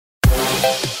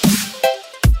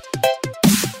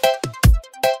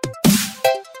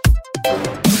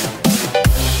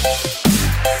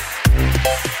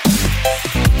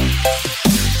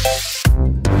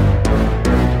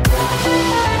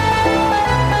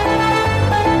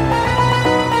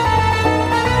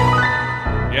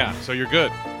so you're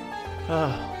good.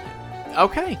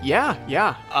 Okay,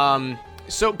 yeah.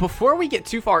 So before we get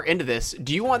too far into this,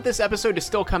 do you want this episode to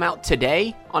still come out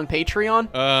today on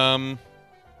Patreon?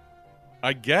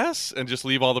 I guess, and just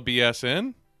leave all the BS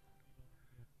in.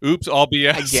 Oops, all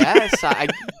BS. I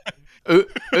guess.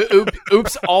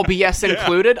 Oops, all BS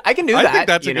included. I can do that. I think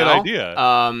that's a good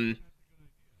idea.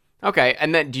 Okay,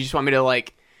 and then do you just want me to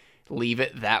like leave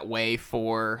it that way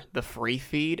for the free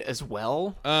feed as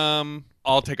well?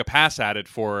 I'll take a pass at it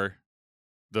for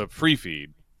the free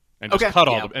feed and just cut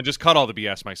all the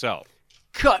BS myself.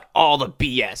 Cut all the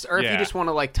BS, or if Yeah. you just want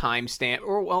to like timestamp,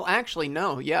 or well, actually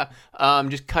no, yeah,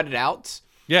 just cut it out.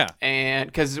 Yeah. And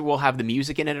because we'll have the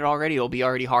music in it already, it'll be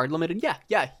already hard limited.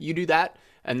 Yeah, you do that,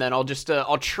 and then I'll just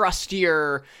I'll trust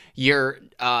your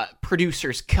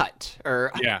producer's cut.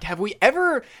 Or have we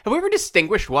ever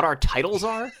distinguished what our titles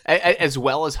are as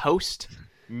well as host?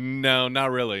 No,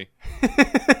 not really.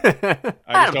 I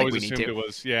just always assumed it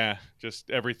was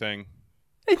just everything.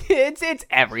 It's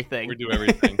everything. We do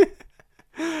everything.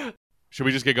 Should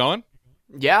we just get going?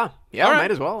 Yeah, All right.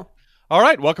 might as well. All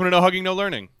right, welcome to No Hugging, No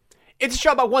Learning. It's a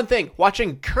show about one thing: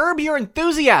 watching Curb Your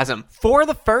Enthusiasm for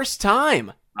the first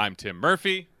time. I'm Tim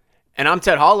Murphy. And I'm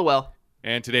Ted Hollowell.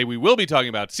 And today we will be talking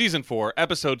about Season 4,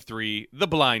 Episode 3, The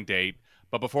Blind Date.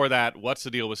 But before that, what's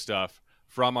the deal with stuff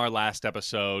from our last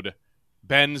episode?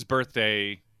 Ben's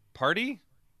birthday party?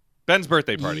 Ben's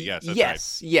birthday party, yes. That's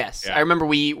right. Yes. Yeah. I remember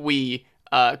we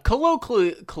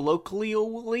colloquially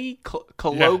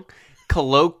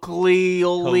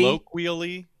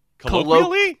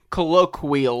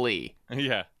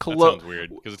Yeah, that sounds weird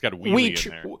because it's got a wheelie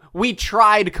in there. We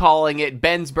tried calling it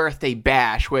Ben's Birthday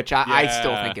Bash, which I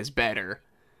still think is better.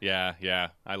 Yeah,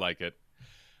 I like it.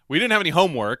 We didn't have any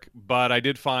homework, but I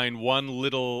did find one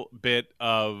little bit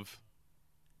of,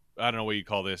 I don't know what you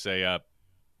call this, a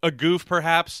goof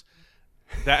perhaps.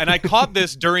 And I caught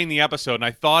this during the episode, and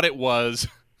I thought it was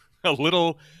a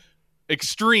little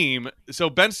extreme. So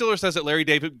Ben Stiller says that Larry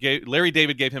David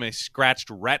gave him a scratched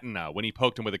retina when he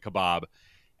poked him with a kebab.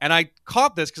 And I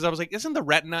caught this because I was like, isn't the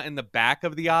retina in the back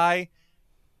of the eye?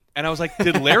 And I was like,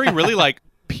 did Larry really like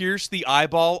pierce the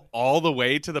eyeball all the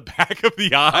way to the back of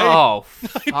the eye? Oh,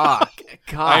 fuck.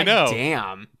 God I know.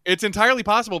 Damn. It's entirely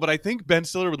possible, but I think Ben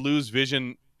Stiller would lose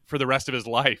vision for the rest of his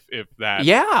life if that.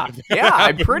 Yeah,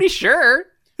 I'm pretty sure.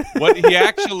 What he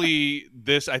actually,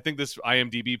 I think this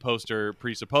IMDb poster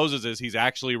presupposes is he's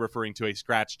actually referring to a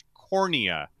scratched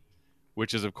cornea,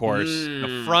 which is, of course,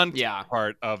 the front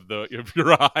part of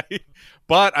your eye.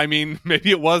 But, I mean,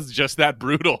 maybe it was just that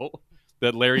brutal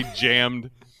that Larry jammed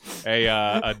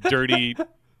a dirty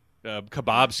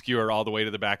kebab skewer all the way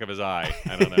to the back of his eye.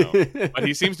 I don't know. But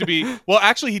he seems to be... Well,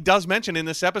 actually, he does mention in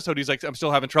this episode, he's like, I'm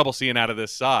still having trouble seeing out of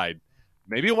this side.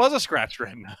 Maybe it was a scratched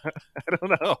retina. I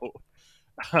don't know.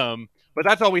 But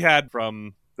that's all we had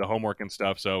from the homework and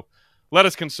stuff. So let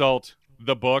us consult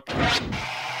the book.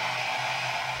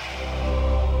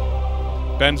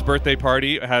 Ben's birthday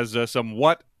party has some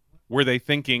what were they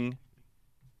thinking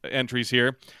entries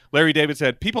here. Larry David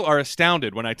said, people are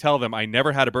astounded when I tell them I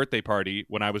never had a birthday party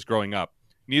when I was growing up.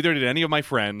 Neither did any of my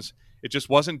friends. It just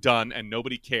wasn't done and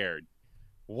nobody cared.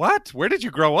 What? Where did you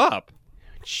grow up?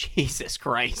 Jesus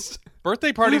Christ.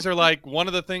 Birthday parties are like one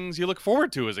of the things you look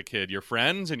forward to as a kid. Your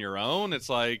friends and your own. It's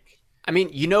like... I mean,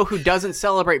 you know who doesn't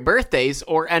celebrate birthdays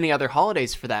or any other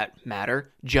holidays for that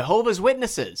matter? Jehovah's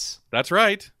Witnesses. That's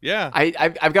right. Yeah.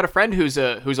 I've got a friend who's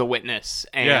a witness,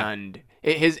 and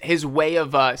his way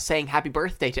of saying happy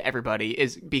birthday to everybody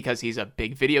is, because he's a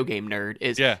big video game nerd,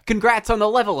 is congrats on the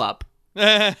level up.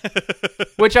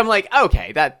 Which I'm like,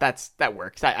 okay, that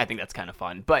works. I think that's kind of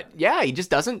fun. But yeah, he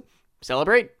just doesn't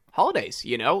celebrate holidays,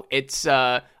 you know? It's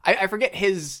I forget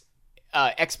his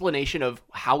explanation of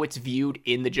how it's viewed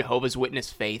in the Jehovah's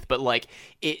Witness faith, but like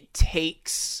it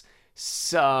takes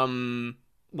some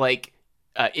like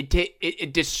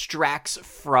it distracts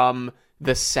from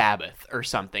the Sabbath or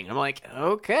something. I'm like,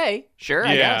 okay, sure,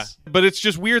 I guess. But it's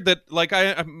just weird that like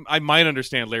I might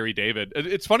understand Larry David.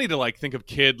 It's funny to like think of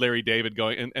kid Larry David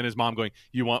going and his mom going,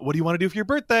 what do you want to do for your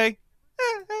birthday?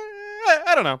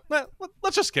 I don't know.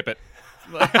 Let's just skip it.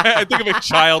 I think of a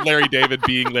child Larry David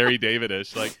being Larry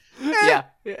David-ish. Like, yeah.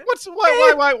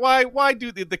 Why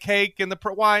do the cake and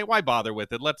why bother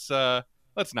with it? Let's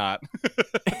not.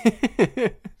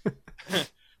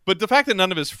 But the fact that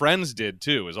none of his friends did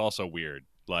too is also weird.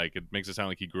 Like, it makes it sound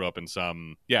like he grew up in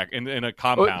some in a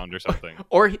compound or something.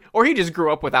 Or he just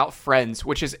grew up without friends,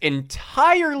 which is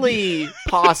entirely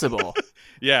possible.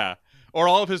 Yeah. Or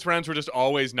all of his friends were just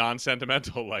always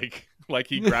non-sentimental, like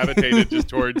he gravitated just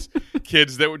towards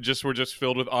kids that were just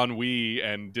filled with ennui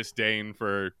and disdain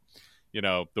for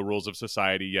the rules of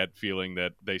society, yet feeling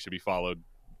that they should be followed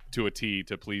to a T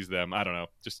to please them. I don't know.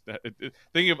 Just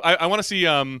thinking of, I want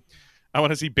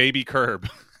to see baby Curb.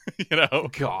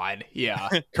 God, yeah.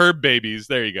 Curb Babies.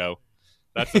 There you go.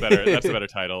 That's the better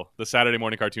title. The Saturday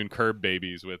morning cartoon Curb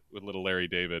Babies with little Larry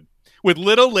David.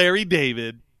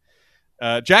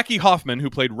 Jackie Hoffman, who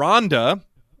played Rhonda,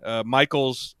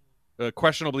 Michael's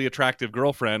questionably attractive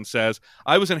girlfriend, says,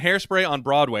 I was in Hairspray on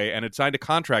Broadway and had signed a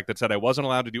contract that said I wasn't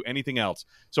allowed to do anything else.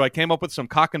 So I came up with some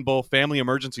cock and bull family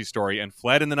emergency story and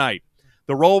fled in the night.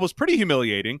 The role was pretty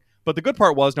humiliating, but the good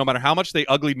part was no matter how much they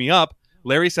uglied me up,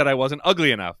 Larry said I wasn't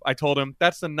ugly enough. I told him,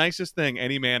 that's the nicest thing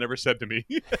any man ever said to me.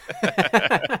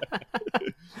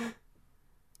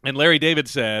 And Larry David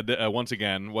said, once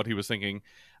again, what he was thinking,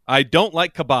 I don't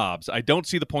like kebabs. I don't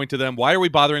see the point to them. Why are we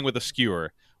bothering with a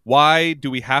skewer? Why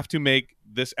do we have to make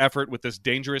this effort with this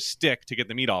dangerous stick to get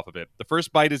the meat off of it? The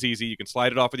first bite is easy. You can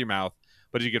slide it off with your mouth.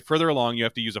 But as you get further along, you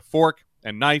have to use a fork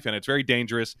and knife, and it's very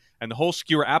dangerous. And the whole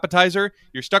skewer appetizer,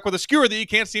 you're stuck with a skewer that you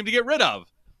can't seem to get rid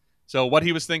of. So what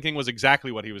he was thinking was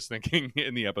exactly what he was thinking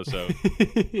in the episode.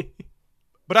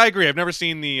 But I agree. I've never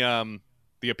seen the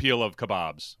appeal of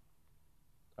kebabs.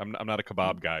 I'm not a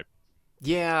kebab guy.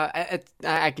 Yeah,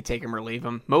 I could take him or leave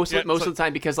him most of the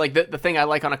time, because like the thing I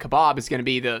like on a kebab is going to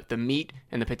be the meat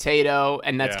and the potato,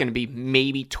 and that's going to be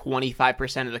maybe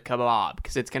 25% of the kebab,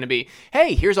 because it's going to be,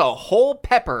 hey, here's a whole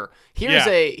pepper, here's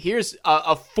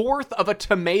a fourth of a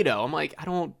tomato. I'm like, I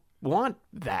don't want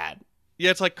that. Yeah,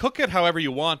 it's like, cook it however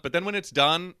you want, but then when it's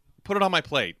done, put it on my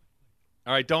plate.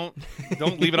 All right, don't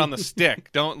leave it on the stick.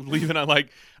 Don't leave it on,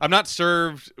 like, I'm not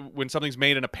served when something's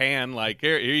made in a pan, like,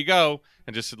 here you go,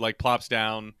 and just like plops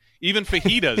down. Even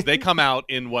fajitas, they come out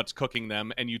in what's cooking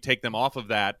them, and you take them off of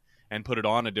that and put it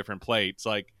on a different plate. It's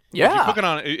like,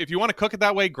 if you want to cook it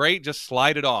that way, great, just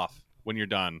slide it off when you're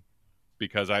done,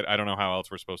 because I don't know how else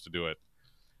we're supposed to do it.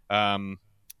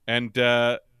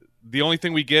 The only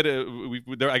thing we get,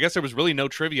 I guess there was really no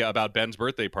trivia about Ben's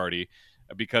birthday party,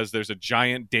 because there's a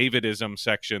giant Davidism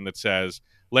section that says,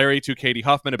 Larry to Katie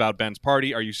Huffman about Ben's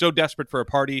party. Are you so desperate for a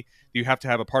party? Do you have to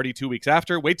have a party 2 weeks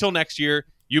after? Wait till next year.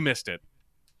 You missed it.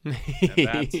 And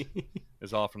that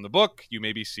is all from the book. You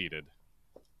may be seated.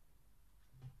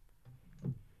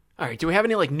 All right. Do we have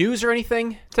any news or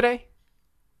anything today?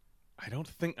 I don't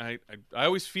think I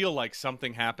always feel like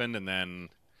something happened, and then,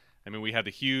 we had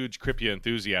the huge Crypia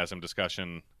Enthusiasm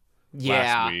discussion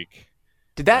last week.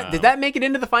 Did that make it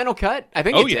into the final cut? I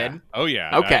think it did. Oh,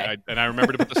 yeah. Okay. I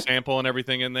remember to put the sample and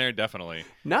everything in there, definitely.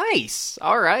 Nice.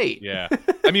 All right. Yeah.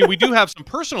 We do have some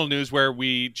personal news where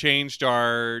we changed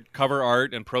our cover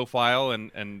art and profile,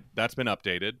 and that's been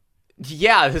updated.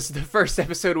 Yeah, this is the first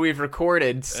episode we've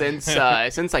recorded since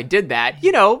I did that.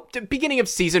 The beginning of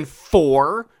season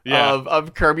 4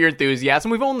 of Curb Your Enthusiasm.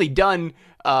 We've only done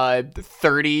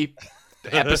 30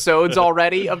 episodes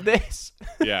already of this.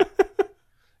 Yeah.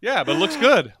 Yeah, but it looks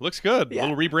good. Looks good. Yeah, a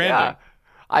little rebranding.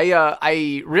 Yeah.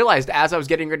 I realized as I was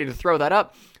getting ready to throw that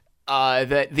up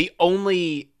that the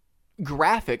only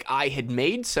graphic I had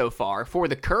made so far for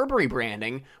the Curb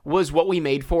rebranding was what we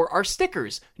made for our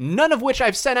stickers, none of which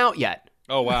I've sent out yet.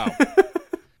 Oh, wow.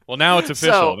 Well, now it's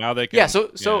official. Now they can. Yeah,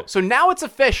 so now it's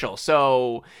official.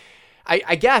 So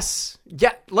I guess,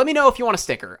 let me know if you want a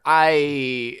sticker.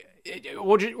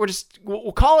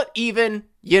 We'll call it even.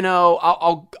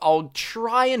 I'll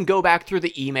try and go back through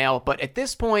the email, but at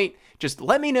this point, just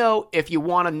let me know if you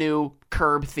want a new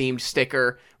Curb themed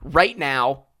sticker right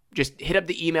now. Just hit up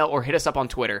the email or hit us up on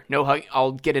Twitter.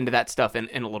 I'll get into that stuff in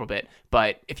a little bit.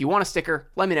 But if you want a sticker,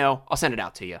 let me know. I'll send it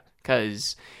out to you,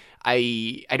 because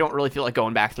I don't really feel like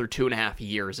going back through 2.5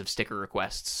 years of sticker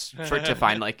requests to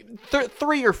find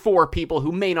 3 or 4 people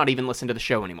who may not even listen to the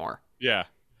show anymore. Yeah.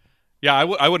 Yeah,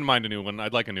 I wouldn't mind a new one.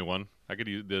 I'd like a new one. I could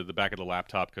use the back of the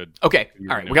laptop could. Okay.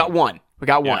 All right. We got one.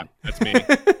 That's me.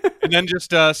 And then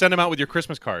just send them out with your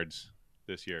Christmas cards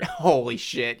this year. Holy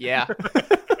shit. Yeah.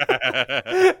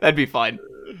 That'd be fun.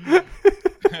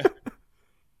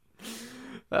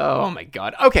 Oh my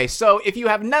God. Okay. So if you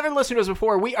have never listened to us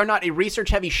before, we are not a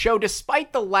research heavy show,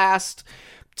 despite the last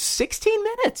 16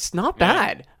 minutes. Not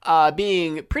bad.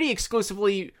 Being pretty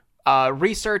exclusively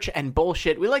research and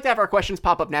bullshit. We like to have our questions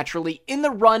pop up naturally in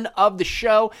the run of the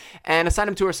show and assign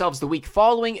them to ourselves the week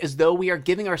following, as though we are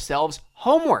giving ourselves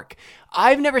homework.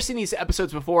 I've never seen these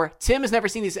episodes before. Tim has never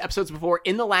seen these episodes before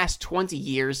in the last 20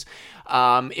 years.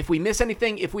 If we miss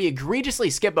anything, if we egregiously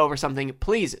skip over something,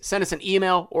 please send us an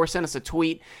email or send us a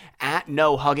tweet at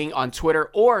NoHugging on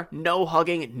Twitter, or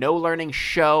NoHugging, NoLearning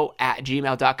Show at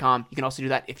gmail.com. You can also do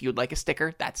that if you would like a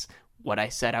sticker. That's what I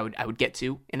said I would get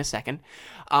to in a second.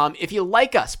 If you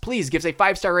like us, please give us a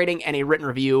 5-star rating and a written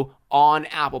review on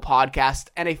Apple Podcasts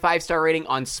and a 5-star rating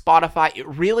on Spotify. It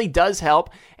really does help.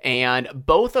 And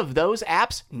both of those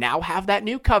apps now have that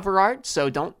new cover art, so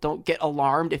don't get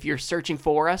alarmed if you're searching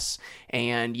for us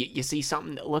and you see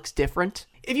something that looks different.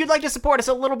 If you'd like to support us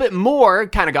a little bit more,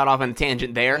 kind of got off on a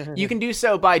tangent there, you can do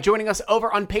so by joining us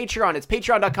over on Patreon. It's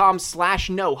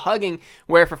patreon.com/nohugging,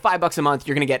 where for $5 a month,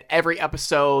 you're going to get every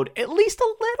episode at least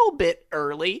a little bit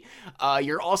early.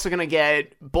 You're also going to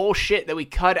get bullshit that we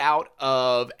cut out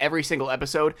of every single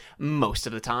episode most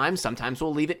of the time. Sometimes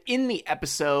we'll leave it in the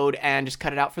episode and just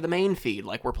cut it out for the main feed,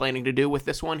 like we're planning to do with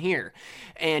this one here.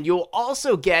 And you'll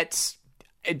also get,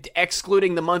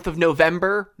 excluding the month of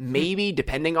November, maybe,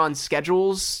 depending on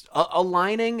schedules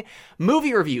aligning,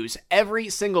 movie reviews every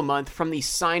single month from the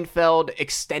Seinfeld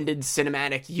Extended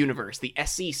Cinematic Universe, the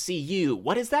SECU.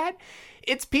 What is that?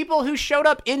 It's people who showed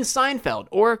up in Seinfeld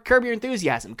or Curb Your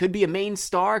Enthusiasm. Could be a main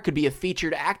star, could be a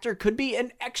featured actor, could be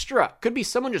an extra, could be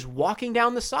someone just walking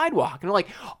down the sidewalk and they're like,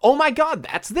 oh my God,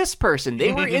 that's this person.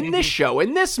 They were in this show,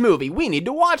 in this movie. We need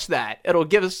to watch that. It'll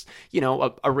give us,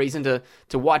 a reason to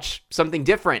watch something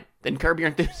different than Curb Your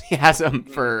Enthusiasm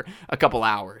for a couple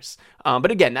hours.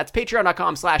 But again, that's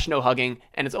patreon.com/nohugging,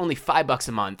 and it's only $5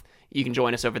 a month. You can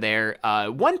join us over there.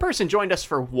 One person joined us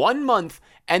for 1 month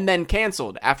and then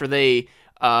canceled after they,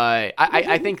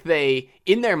 I think they,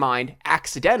 in their mind,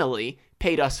 accidentally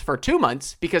paid us for 2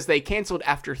 months because they canceled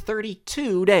after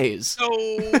 32 days.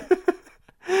 Oh.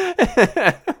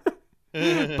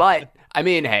 But I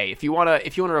mean, hey, if you want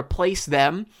to replace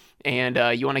them and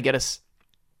you want to get us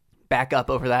back up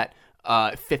over that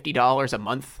 $50 a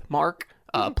month mark,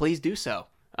 please do so.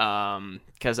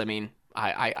 Because I mean,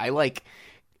 I like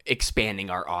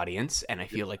expanding our audience, and I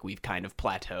feel like we've kind of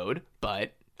plateaued,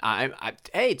 but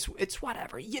hey, it's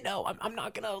whatever, I'm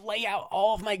not gonna lay out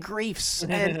all of my griefs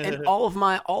and all of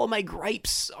my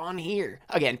gripes on here.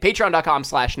 Again,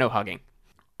 patreon.com/nohugging.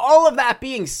 All of that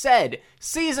being said,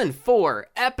 season 4,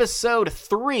 episode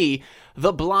 3,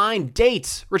 The Blind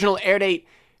Date, original air date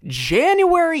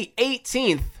January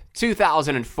 18th,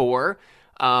 2004.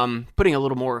 Putting a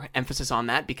little more emphasis on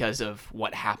that because of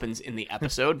what happens in the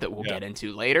episode that we'll get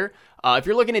into later. If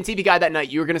you're looking at TV Guide that night,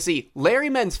 you're going to see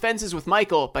Larry mends fences with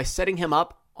Michael by setting him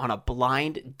up on a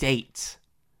blind date.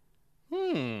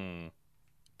 It's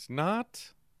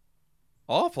not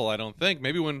awful, I don't think.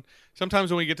 Maybe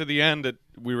sometimes when we get to the end,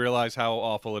 we realize how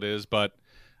awful it is, but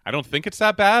I don't think it's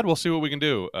that bad. We'll see what we can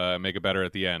do, make it better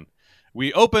at the end.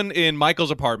 We open in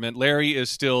Michael's apartment. Larry is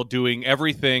still doing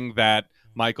everything that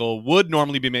Michael would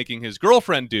normally be making his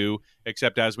girlfriend do,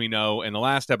 except as we know in the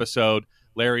last episode,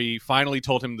 Larry finally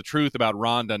told him the truth about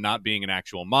Rhonda not being an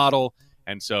actual model,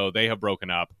 and so they have broken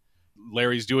up.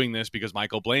 Larry's doing this because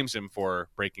Michael blames him for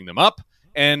breaking them up,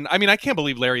 and I mean, I can't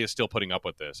believe Larry is still putting up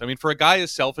with this. I mean, for a guy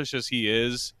as selfish as he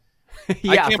is,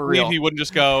 I can't believe he wouldn't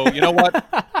just go, you know what?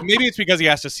 Maybe it's because he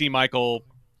has to see Michael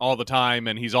all the time,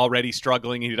 and he's already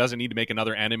struggling, and he doesn't need to make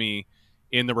another enemy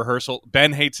in the rehearsal.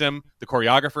 Ben hates him. The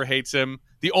choreographer hates him.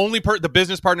 The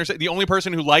business partner, the only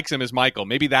person who likes him is Michael.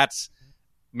 Maybe that's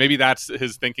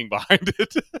his thinking behind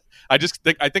it. I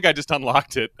think I just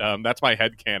unlocked it. That's my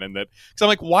headcanon. That because I'm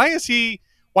like, why does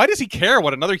he care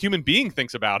what another human being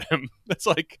thinks about him? That's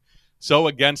like so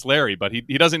against Larry, but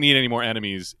he doesn't need any more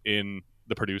enemies in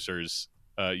the producer's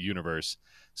universe.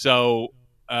 So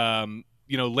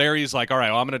Larry's like, all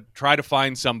right, well, I'm going to try to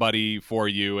find somebody for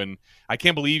you. And I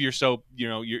can't believe you're so,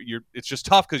 you're it's just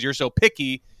tough because you're so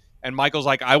picky. And Michael's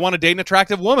like, I want to date an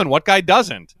attractive woman. What guy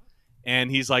doesn't?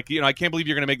 And he's like, I can't believe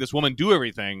you're going to make this woman do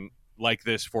everything like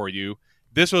this for you.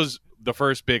 This was the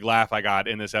first big laugh I got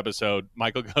in this episode.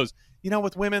 Michael goes,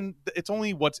 with women, it's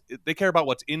only they care about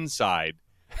what's inside.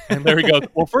 And Larry goes,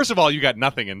 well, first of all, you got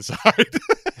nothing inside.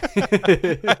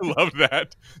 I love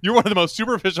that. You're one of the most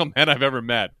superficial men I've ever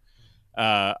met.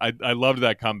 I loved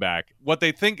that comeback. What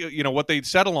they think, what they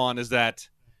settle on is that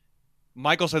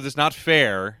Michael says it's not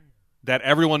fair that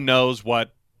everyone knows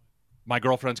what my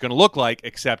girlfriend's going to look like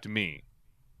except me.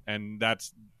 And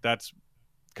that's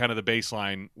kind of the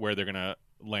baseline where they're going to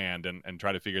land and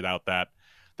try to figure out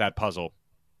that puzzle.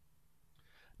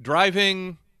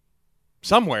 Driving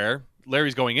somewhere,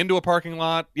 Larry's going into a parking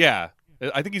lot. Yeah,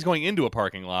 I think he's going into a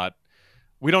parking lot.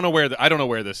 We don't know I don't know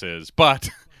where this is, but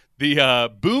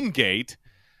the boom gate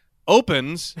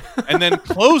opens and then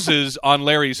closes on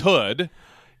Larry's hood.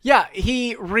 Yeah,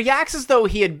 he reacts as though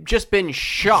he had just been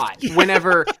shot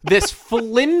whenever this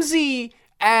flimsy-ass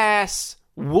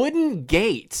wooden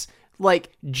gate,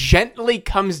 gently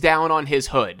comes down on his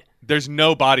hood. There's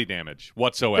no body damage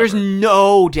whatsoever. There's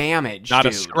no damage, Not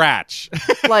dude. A scratch.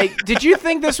 Like, did you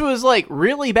think this was, like,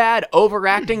 really bad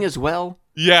overacting as well?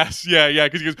 Yes, yeah,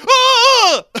 because he goes,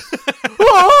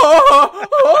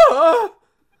 ah!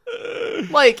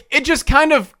 Like, it just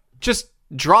kind of just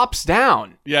drops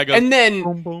down. Yeah, it goes, and then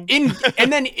boom, boom.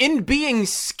 in being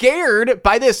scared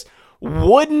by this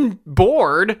wooden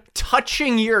board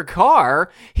touching your car,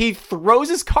 he throws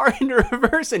his car into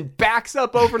reverse and backs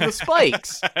up over the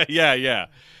spikes. Yeah.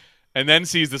 And then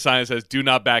sees the sign that says, "Do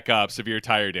not back up, severe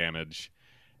tire damage."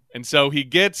 And so he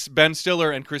gets Ben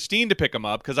Stiller and Christine to pick him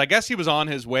up because I guess he was on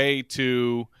his way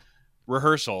to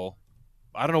rehearsal.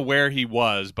 I don't know where he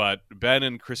was, but Ben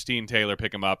and Christine Taylor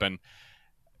pick him up. And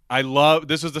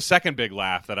this was the second big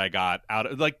laugh that I got out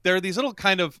of, like, there are these little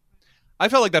kind of, I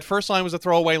felt like that first line was a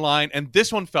throwaway line, and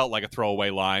this one felt like a throwaway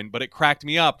line, but it cracked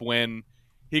me up when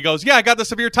he goes, "Yeah, I got the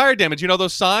severe tire damage. You know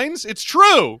those signs? It's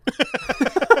true."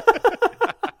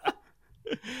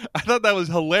 I thought that was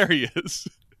hilarious.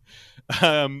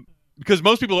 Because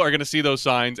most people are going to see those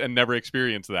signs and never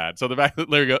experience that. So the fact that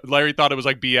Larry thought it was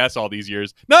like BS all these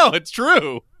years. No, it's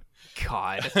true.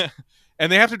 God.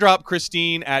 And they have to drop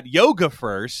Christine at yoga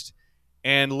first.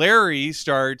 And Larry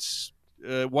starts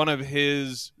one of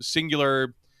his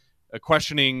singular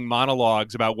questioning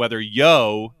monologues about whether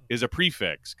yo is a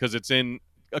prefix. Because it's in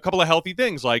a couple of healthy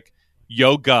things like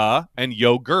yoga and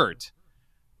yogurt.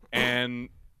 And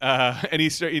he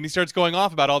starts going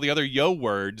off about all the other yo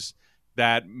words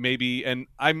that maybe, and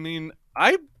I mean,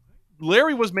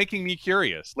 Larry was making me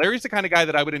curious. Larry's the kind of guy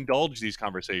that I would indulge these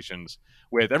conversations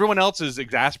with. Everyone else is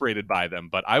exasperated by them,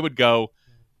 but I would go,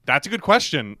 "That's a good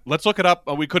question. Let's look it up."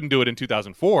 We couldn't do it in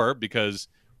 2004 because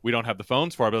we don't have the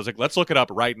phones for it, but I was like, let's look it up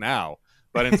right now.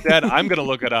 But instead, I'm going to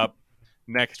look it up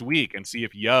next week and see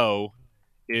if yo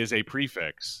is a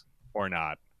prefix or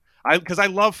not. Because I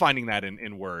love finding that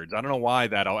in words. I don't know why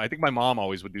that. I think my mom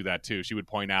always would do that too. She would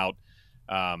point out,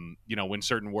 when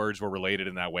certain words were related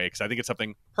in that way, because I think it's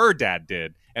something her dad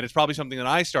did, and it's probably something that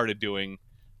I started doing,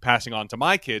 passing on to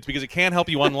my kids, because it can help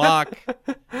you unlock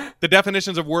the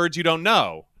definitions of words you don't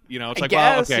know. It's like,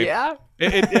 well, okay, yeah.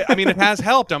 It has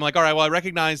helped. I'm like, all right, well, I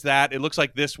recognize that it looks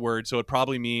like this word, so it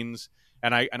probably means,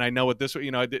 and I know what this,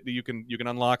 you can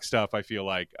unlock stuff. I feel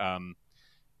like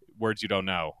words you don't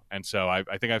know, and so I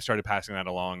think I've started passing that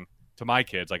along to my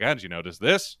kids. Like, did you notice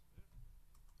this?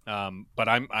 But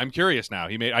I'm curious now.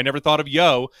 I never thought of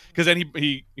yo, because then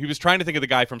he was trying to think of the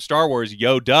guy from Star Wars,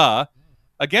 Yoda.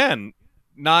 Again,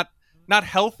 not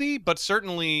healthy, but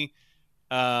certainly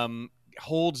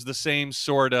holds the same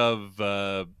sort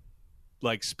of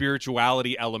like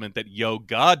spirituality element that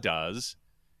yoga does.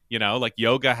 Like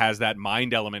yoga has that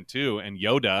mind element too, and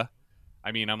Yoda.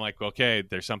 I mean, I'm like, okay,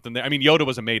 there's something there. I mean, Yoda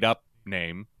was a made up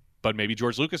name, but maybe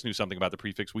George Lucas knew something about the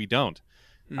prefix we don't.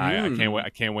 I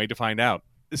can't wait to find out.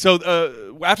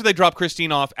 So after they drop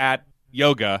Christine off at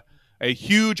yoga, a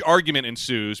huge argument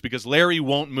ensues because Larry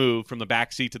won't move from the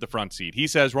back seat to the front seat. He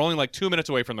says, we're only like 2 minutes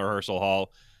away from the rehearsal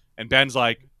hall. And Ben's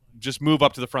like, just move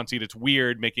up to the front seat. It's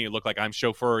weird making it look like I'm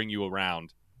chauffeuring you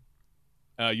around.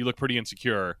 You look pretty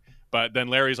insecure. But then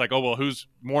Larry's like, oh, well, who's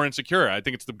more insecure? I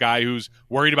think it's the guy who's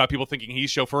worried about people thinking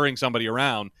he's chauffeuring somebody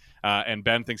around. And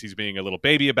Ben thinks he's being a little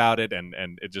baby about it. And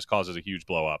it just causes a huge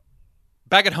blow up.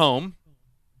 Back at home,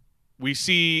 we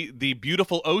see the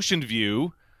beautiful ocean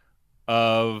view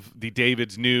of the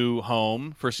David's new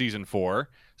home for season 4.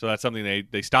 So that's something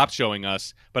they stopped showing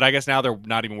us. But I guess now they're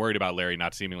not even worried about Larry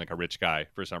not seeming like a rich guy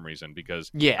for some reason,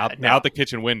 because out the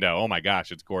kitchen window, oh my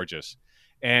gosh, it's gorgeous.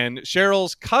 And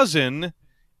Cheryl's cousin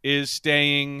is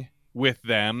staying with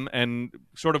them and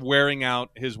sort of wearing out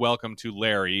his welcome to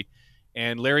Larry.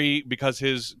 And Larry, because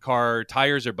his car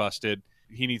tires are busted,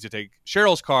 he needs to take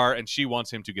Cheryl's car, and she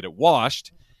wants him to get it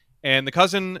washed. And the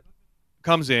cousin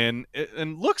comes in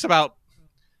and looks about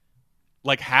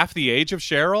like half the age of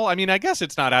Cheryl. I mean, I guess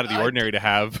it's not out of the ordinary to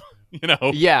have,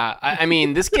 Yeah, I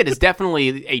mean, this kid is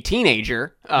definitely a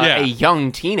teenager, a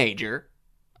young teenager.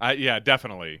 Yeah,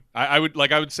 definitely. I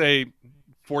would say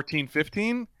 14,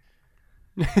 15.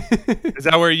 Is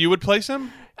that where you would place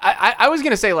him? I was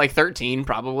going to say like 13,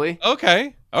 probably.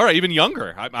 Okay. All right, even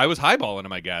younger. I was highballing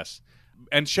him, I guess.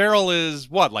 And Cheryl is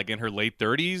what, like in her late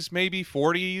 30s, maybe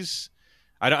 40s?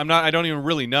 I don't even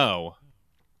really know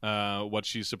what age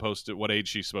she's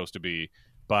supposed to be.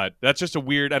 But that's just a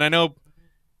weird. And I know,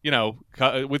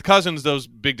 with cousins, those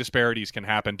big disparities can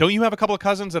happen. Don't you have a couple of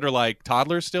cousins that are like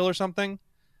toddlers still or something?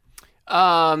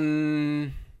 I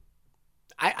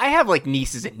have like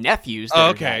nieces and nephews that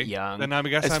are that young. Then I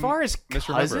guess as far as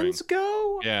cousins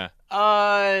go, yeah.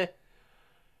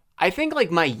 I think like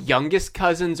my youngest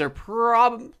cousins are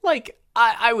like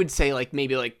I would say like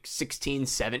maybe like 16,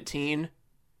 17.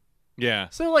 Yeah.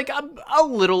 So like a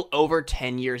little over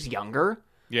 10 years younger.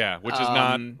 Yeah, which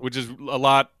is a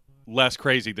lot less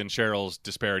crazy than Cheryl's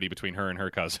disparity between her and her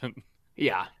cousin.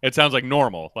 Yeah. It sounds like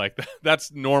normal. Like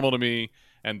that's normal to me,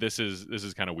 and this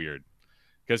is kind of weird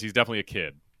because he's definitely a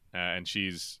kid, and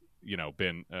she's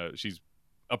she's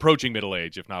approaching middle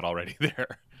age, if not already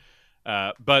there.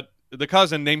 But the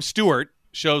cousin named Stuart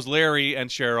shows Larry and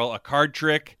Cheryl a card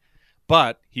trick,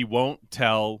 but he won't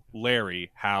tell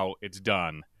Larry how it's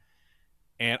done.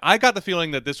 And I got the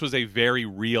feeling that this was a very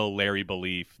real Larry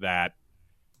belief that,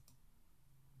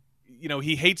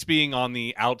 he hates being on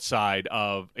the outside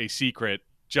of a secret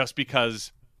just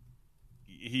because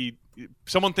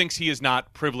someone thinks he is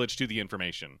not privileged to the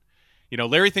information.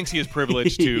 Larry thinks he is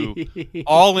privileged to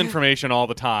all information all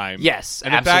the time. Yes,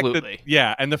 and absolutely.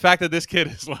 And the fact that this kid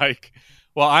is like,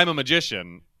 well, I'm a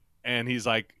magician. And he's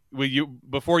like, well,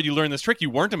 before you learned this trick, you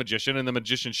weren't a magician, and the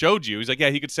magician showed you. He's like, yeah,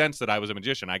 he could sense that I was a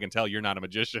magician. I can tell you're not a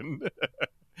magician.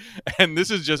 And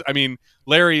this is just,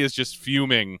 Larry is just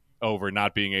fuming over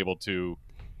not being able to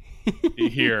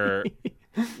hear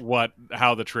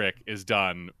how the trick is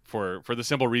done for the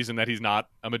simple reason that he's not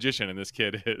a magician and this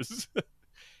kid is.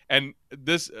 And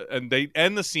they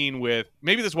end the scene with,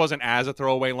 maybe this wasn't as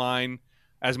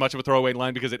much of a throwaway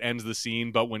line because it ends the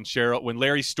scene, but when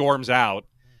Larry storms out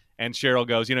and Cheryl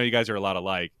goes, you guys are a lot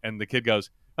alike, and the kid goes,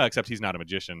 except he's not a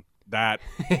magician. That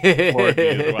floored me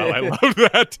as well. I love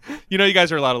that. You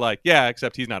guys are a lot alike. Yeah,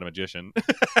 except he's not a magician.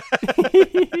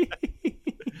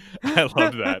 I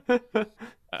love that.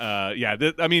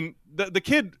 The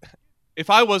kid, if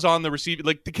I was on the receiving,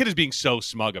 like, the kid is being so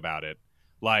smug about it.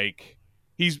 Like,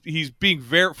 he's being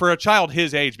for a child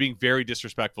his age, being very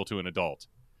disrespectful to an adult.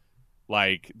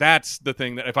 Like, that's the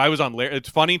thing that if I was on Larry, it's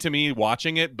funny to me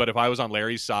watching it, but if I was on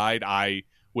Larry's side, I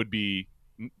would be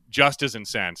just as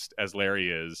incensed as Larry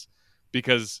is,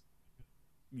 because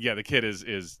the kid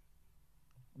is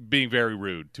being very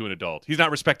rude to an adult. He's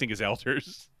not respecting his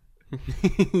elders.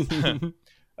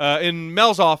 In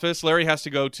Mel's office, Larry has to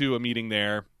go to a meeting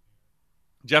there.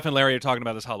 Jeff and Larry are talking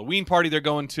about this Halloween party they're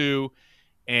going to,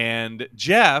 and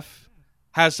Jeff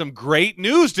has some great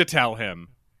news to tell him.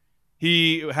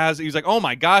 He's like, oh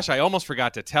my gosh, I almost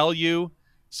forgot to tell you.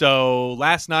 So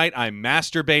last night I'm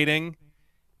masturbating,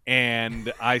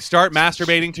 and I start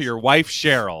masturbating to your wife,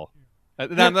 Cheryl.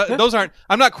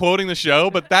 I'm not quoting the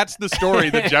show, but that's the story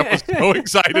that Jeff was so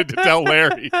excited to tell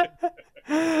Larry.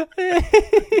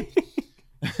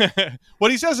 What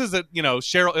he says is that,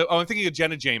 Cheryl, I'm thinking of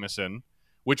Jenna Jameson,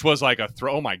 which was like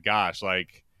oh my gosh,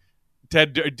 like,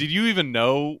 Ted, did you even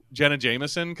know Jenna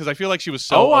Jameson? Because I feel like she was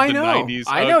so of the 90s.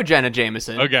 I know Jenna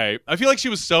Jameson. Okay. I feel like she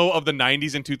was so of the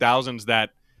 90s and 2000s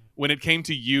that when it came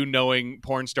to you knowing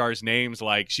porn stars' names,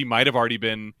 like, she might have already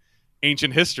been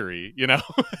ancient history,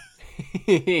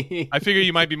 I figure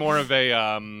you might be more of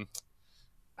a,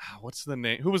 what's the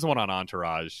name? Who was the one on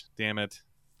Entourage? Damn it.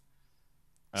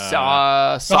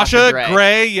 Sasha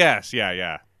Grey. Yes.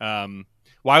 Yeah.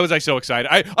 Why was I so excited?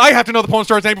 I have to know the porn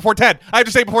star's name before Ted. I have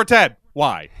to say it before Ted.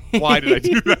 Why did I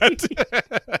do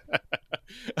that?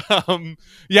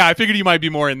 I figured you might be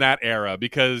more in that era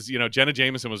because, Jenna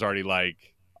Jameson was already, like,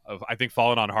 I think,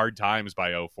 fallen on hard times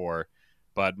by 2004,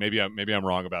 but maybe I'm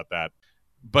wrong about that.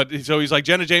 But so he's like,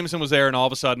 Jenna Jameson was there, and all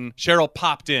of a sudden Cheryl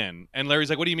popped in, and Larry's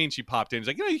like, what do you mean she popped in? He's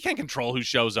like, you can't control who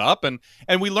shows up. And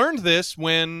we learned this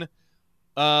when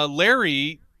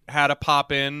Larry had a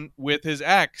pop in with his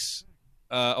ex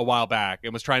a while back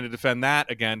and was trying to defend that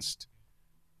against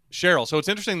Cheryl. So it's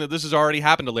interesting that this has already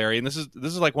happened to Larry, and this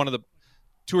is like one of the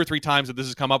 2 or 3 times that this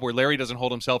has come up where Larry doesn't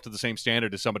hold himself to the same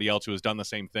standard as somebody else who has done the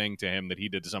same thing to him that he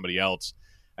did to somebody else,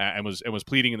 and was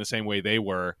pleading in the same way they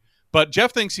were. But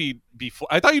Jeff thinks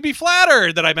I thought you'd be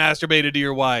flattered that I masturbated to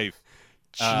your wife.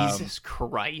 Jesus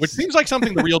Christ. Which seems like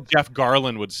something the real Jeff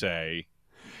Garland would say.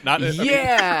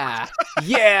 Yeah.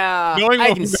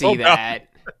 I can see that.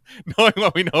 Knowing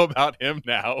what we know about him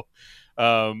now,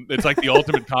 it's like the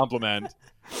ultimate compliment.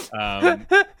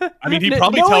 He'd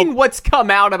probably knowing what's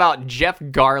come out about Jeff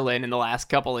Garland in the last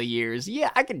couple of years. Yeah,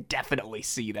 I can definitely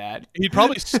see that. He'd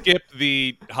probably skip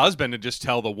the husband and just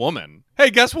tell the woman, "Hey,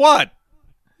 guess what?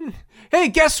 Hey,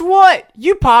 guess what?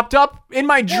 You popped up in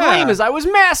my dream as I was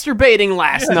masturbating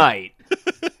last night."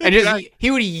 And just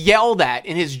he would yell that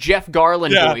in his Jeff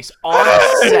Garland voice on a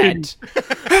set.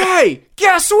 Hey,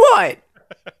 guess what?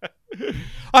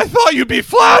 I thought you'd be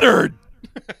flattered.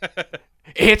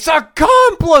 It's a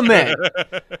compliment.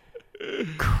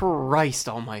 Christ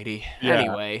almighty. Yeah.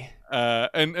 Anyway.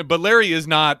 But Larry is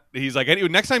not. He's like, anyway,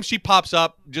 next time she pops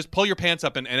up, just pull your pants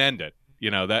up and end it.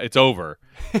 That it's over.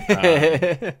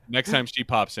 Next time she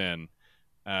pops in.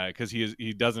 because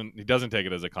he doesn't take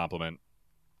it as a compliment.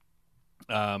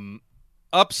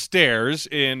 Upstairs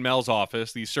in Mel's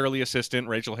office, the surly assistant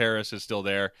Rachel Harris is still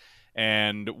there,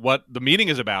 and what the meeting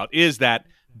is about is that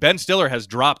Ben Stiller has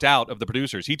dropped out of the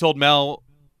producers. He told Mel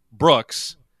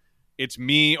Brooks, "It's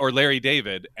me or Larry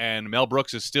David," and Mel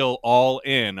Brooks is still all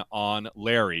in on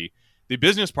Larry. The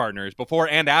business partners, before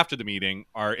and after the meeting,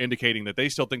 are indicating that they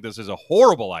still think this is a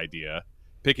horrible idea,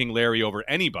 picking Larry over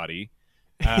anybody.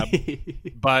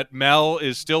 But Mel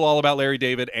is still all about Larry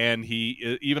David, and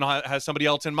he even has somebody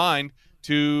else in mind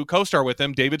to co-star with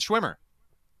him, David Schwimmer.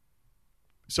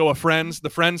 So the Friends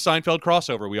Seinfeld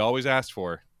crossover we always asked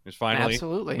for is finally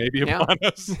maybe upon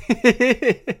us.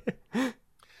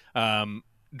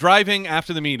 Driving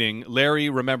after the meeting, Larry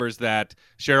remembers that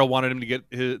Cheryl wanted him to get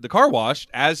the car washed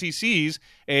as he sees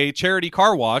a charity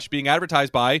car wash being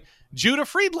advertised by Judah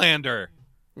Friedlander.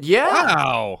 Yeah.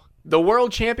 Wow. The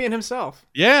world champion himself.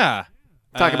 Yeah.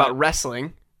 Talk about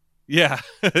wrestling. Yeah.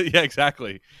 Yeah,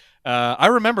 exactly. I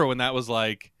remember when that was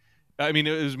like, I mean,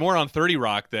 it was more on 30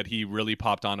 Rock that he really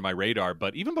popped onto my radar.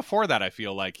 But even before that, I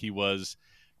feel like he was,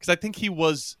 because I think he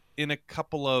was in a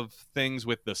couple of things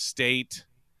with The State,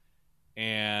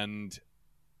 and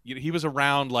he was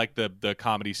around like the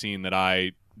comedy scene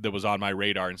that was on my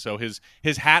radar. And so his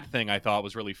hat thing I thought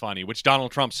was really funny, which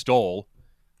Donald Trump stole.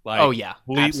 Like, oh yeah,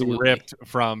 completely absolutely. ripped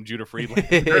from Judah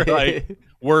Friedlander, like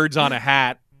words on a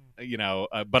hat,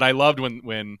 But I loved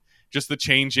when just the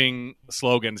changing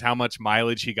slogans, how much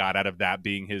mileage he got out of that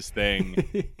being his thing,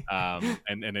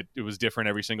 and it was different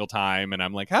every single time. And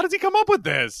I'm like, how does he come up with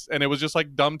this? And it was just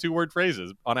like dumb 2-word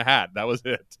phrases on a hat. That was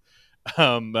it.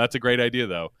 That's a great idea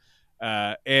though.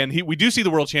 And we do see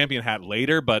the world champion hat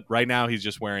later, but right now he's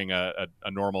just wearing a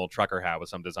normal trucker hat with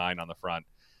some design on the front.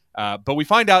 But we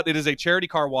find out it is a charity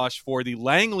car wash for the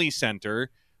Langley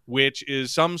Center, which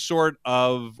is some sort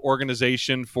of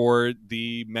organization for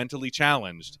the mentally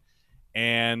challenged.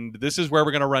 And this is where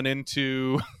we're going to run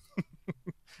into,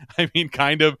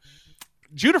 kind of,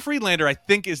 Judah Friedlander, I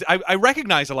think, I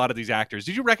recognize a lot of these actors.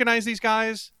 Did you recognize these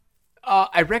guys?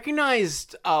 I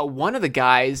recognized one of the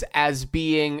guys as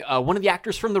being one of the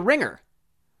actors from The Ringer.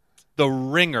 The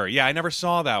Ringer. Yeah, I never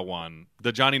saw that one.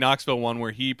 The Johnny Knoxville one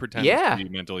where he pretends to be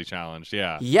mentally challenged.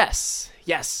 Yeah. Yes.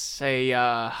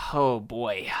 Oh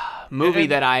boy. Movie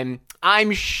that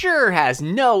I'm sure has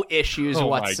no issues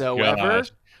whatsoever.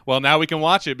 Well, now we can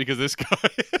watch it because this guy.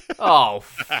 Oh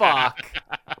fuck.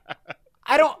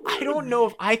 I don't know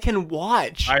if I can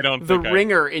watch The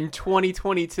Ringer in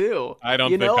 2022. I don't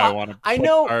think I want to put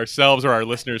ourselves or our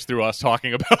listeners through us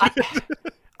talking about it.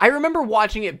 I remember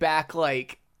watching it back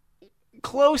like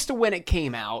close to when it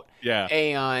came out. Yeah.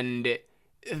 And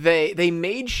they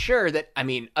made sure that,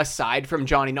 aside from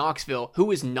Johnny Knoxville,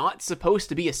 who is not supposed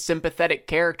to be a sympathetic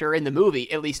character in the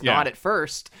movie, at least not at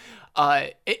first,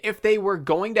 if they were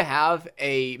going to have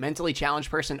a mentally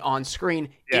challenged person on screen,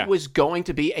 it was going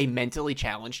to be a mentally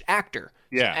challenged actor.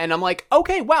 Yeah. And I'm like,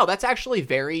 okay, wow, that's actually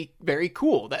very, very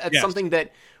cool. That's something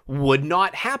that would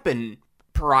not happen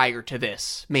prior to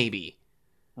this, maybe.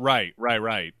 Right.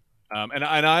 And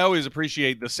I always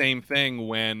appreciate the same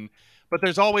thing but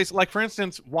there's always, like, for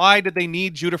instance, why did they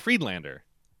need Judah Friedlander?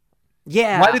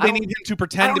 Yeah. Why did they need him to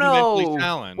pretend to be mentally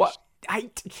challenged? Well, I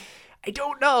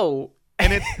don't know.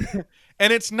 And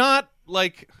it's not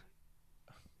like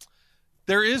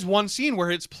there is one scene where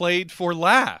it's played for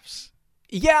laughs.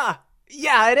 Yeah,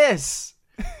 it is.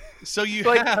 So you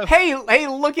like, have... hey,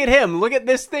 look at him. Look at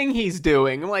this thing he's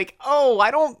doing. I'm like, oh,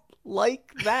 I don't like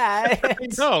that.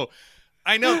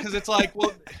 I know, because it's like,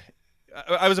 well,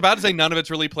 I was about to say none of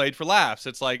it's really played for laughs.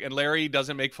 It's like, and Larry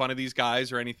doesn't make fun of these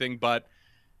guys or anything, but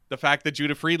the fact that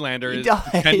Judah Friedlander is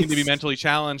pretending to be mentally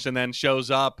challenged and then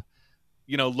shows up,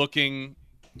 looking,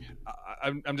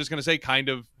 I'm just going to say kind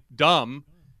of dumb,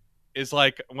 is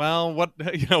like, well, what,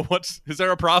 is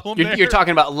there a problem there? You're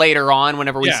talking about later on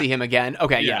whenever we see him again?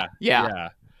 Okay, yeah.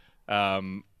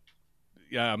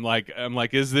 I'm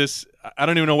like, is this, I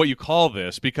don't even know what you call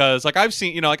this, because like I've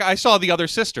seen, I saw The Other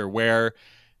Sister where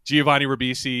Giovanni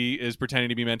Ribisi is pretending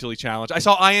to be mentally challenged. I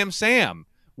saw I Am Sam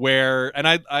and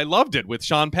I loved it with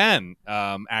Sean Penn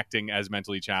acting as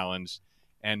mentally challenged.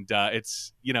 And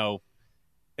it's,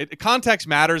 context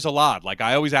matters a lot. Like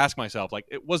I always ask myself, like,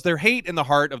 was there hate in the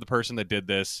heart of the person that did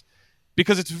this?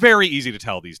 Because it's very easy to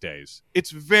tell these days.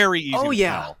 It's very easy to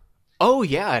tell. Oh,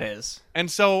 yeah, it is. And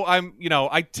so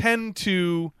I tend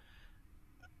to,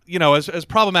 as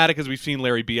problematic as we've seen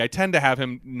Larry be, I tend to have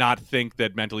him not think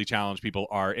that mentally challenged people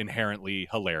are inherently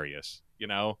hilarious,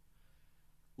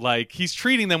 Like, he's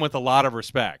treating them with a lot of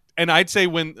respect. And I'd say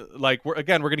when, like, we're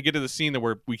going to get to the scene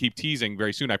that we keep teasing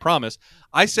very soon, I promise.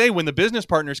 I say when the business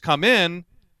partners come in,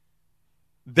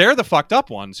 they're the fucked up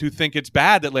ones who think it's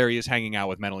bad that Larry is hanging out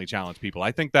with mentally challenged people.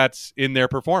 I think that's in their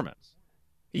performance.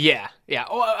 Yeah.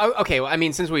 Oh, okay. Well, I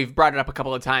mean, since we've brought it up a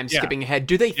couple of times, skipping ahead,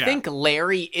 do they think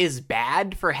Larry is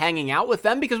bad for hanging out with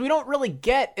them? Because we don't really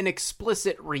get an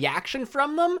explicit reaction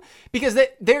from them, because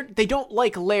they don't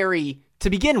like Larry to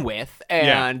begin with,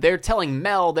 and they're telling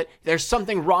Mel that there's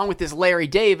something wrong with this Larry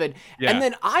David. And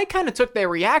then I kind of took their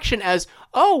reaction as,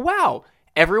 oh, wow,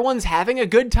 everyone's having a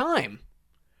good time.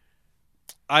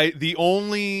 The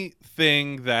only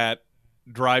thing that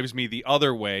drives me the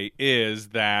other way is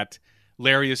that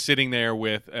Larry is sitting there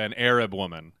with an Arab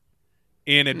woman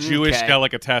in a Jewish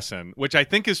delicatessen, which I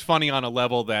think is funny on a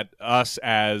level that us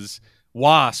as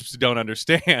WASPs don't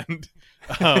understand.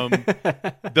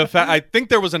 I think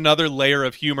there was another layer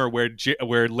of humor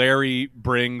where Larry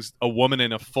brings a woman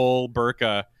in a full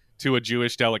burqa to a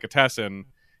Jewish delicatessen.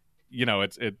 You know,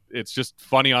 it's just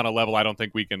funny on a level I don't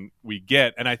think we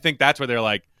get, and I think that's where they're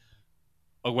like,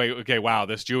 oh wait, okay, wow,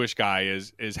 this Jewish guy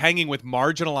is hanging with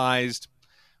marginalized.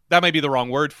 That might be the wrong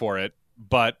word for it,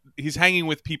 but he's hanging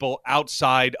with people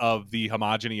outside of the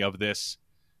homogeny of this,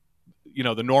 you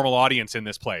know, the normal audience in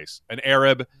this place, an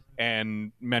Arab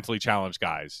and mentally challenged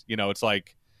guys. You know, it's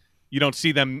like you don't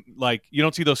see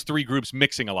those three groups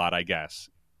mixing a lot, I guess.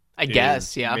 I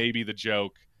guess, yeah. Maybe the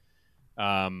joke.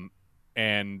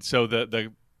 And so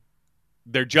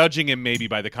they're judging him maybe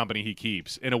by the company he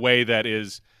keeps in a way that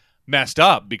is messed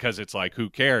up, because it's like, who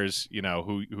cares, you know,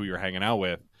 who you're hanging out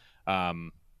with.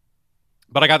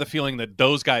 But I got the feeling that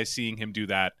those guys seeing him do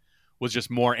that was just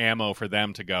more ammo for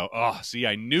them to go, oh, see,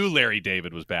 I knew Larry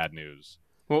David was bad news.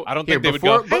 Well, I don't think they would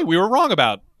go, hey, we were wrong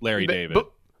about Larry David.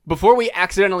 Before we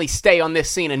accidentally stay on this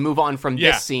scene and move on from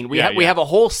this scene, we have a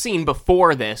whole scene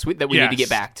before this that we need to get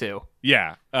back to.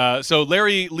 Yeah. So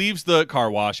Larry leaves the car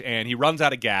wash and he runs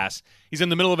out of gas. He's in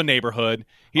the middle of a neighborhood.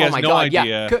 He has no idea.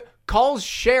 Yeah. Calls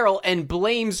Cheryl and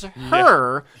blames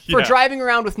her for driving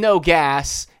around with no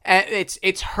gas.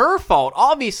 It's her fault,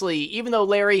 obviously, even though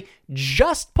Larry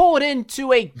just pulled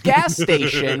into a gas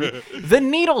station. The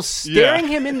needle's staring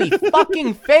him in the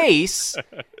fucking face.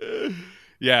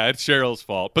 Yeah, it's Cheryl's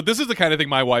fault. But this is the kind of thing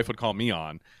my wife would call me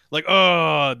on. Like,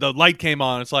 oh, the light came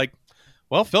on. It's like,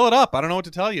 well, fill it up. I don't know what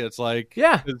to tell you. It's like...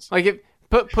 Yeah,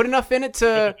 put enough in it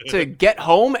to get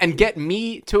home and get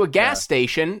me to a gas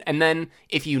station, and then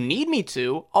if you need me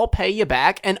to, I'll pay you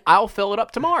back and I'll fill it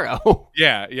up tomorrow.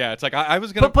 Yeah. It's like I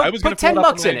was gonna put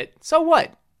 $10 in it. So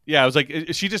what? Yeah, I was like,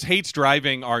 she just hates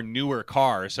driving our newer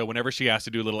car. So whenever she has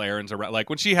to do little errands around, like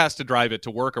when she has to drive it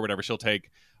to work or whatever, she'll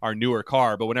take our newer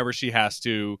car. But whenever she has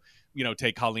to, you know,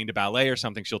 take Colleen to ballet or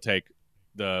something, she'll take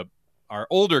our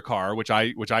older car, which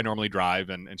I normally drive,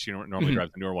 and she normally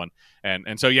drives the newer one.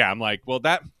 And so I'm like, well,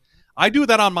 that I do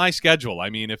that on my schedule. I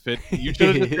mean, you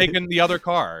should have taken the other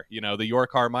car, you know, the your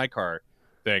car, my car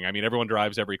thing. I mean, everyone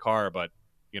drives every car, but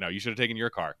you know, you should have taken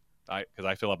your car. Because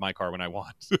I fill up my car when I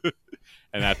want,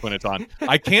 and that's when it's on.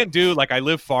 I can't do, like, I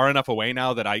live far enough away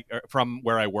now that from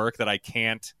where I work that I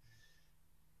can't.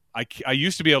 I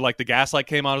used to be able, like, the gas light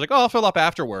came on. I was like, oh, I'll fill up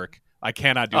after work. I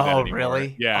cannot do that anymore. Oh,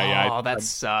 really? Yeah. Oh, that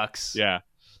sucks. Yeah,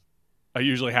 I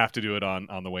usually have to do it on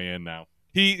the way in now.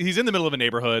 He's in the middle of a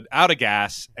neighborhood, out of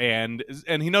gas, and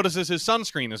he notices his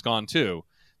sunscreen is gone too,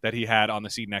 that he had on the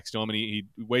seat next to him, and he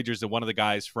wagers that one of the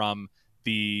guys from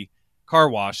the car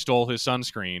wash stole his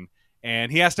sunscreen.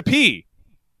 And he has to pee.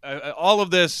 All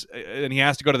of this, and he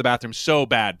has to go to the bathroom so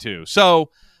bad, too. So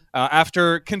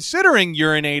after considering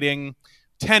urinating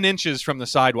 10 inches from the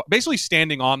sidewalk, basically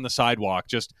standing on the sidewalk,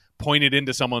 just pointed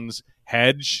into someone's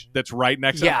hedge that's right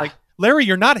next to him. Like, Larry,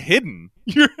 you're not hidden.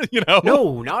 You know?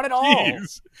 No, not at all.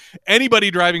 Jeez. Anybody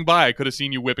driving by could have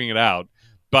seen you whipping it out.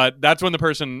 But that's when the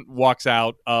person walks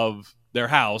out of their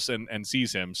house and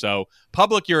sees him. So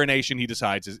public urination, he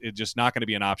decides, is just not going to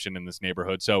be an option in this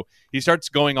neighborhood. So he starts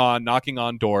knocking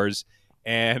on doors.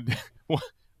 And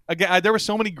again, there were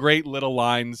so many great little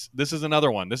lines. This is another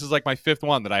one. This is like my fifth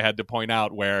one that I had to point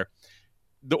out, where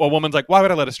a woman's like, why would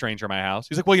I let a stranger in my house?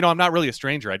 He's like, well, you know, I'm not really a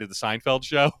stranger. I did the Seinfeld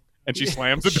show. And she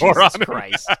slams the door on him.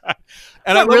 Christ.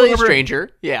 And not really a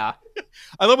stranger. Yeah.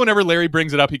 I love whenever Larry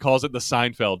brings it up, he calls it the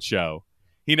Seinfeld show.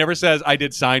 He never says, I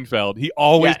did Seinfeld. He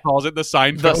always calls it the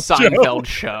Seinfeld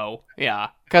show. Yeah.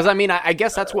 Because, I mean, I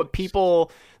guess that's what people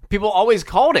always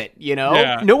called it, you know?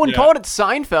 Yeah, no one called it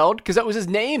Seinfeld because that was his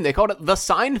name. They called it the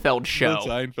Seinfeld show. The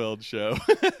Seinfeld show.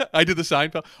 I did the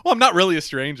Seinfeld. Well, I'm not really a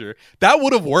stranger. That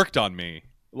would have worked on me.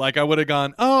 Like, I would have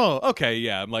gone, oh, okay,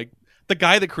 yeah. I'm like, the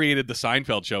guy that created the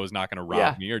Seinfeld show is not going to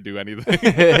rob me or do anything.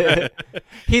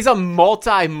 He's a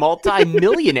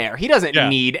multi-millionaire. He doesn't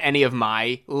need any of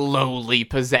my lowly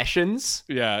possessions.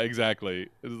 Yeah, exactly.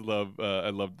 I'm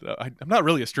not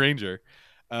really a stranger.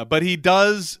 But he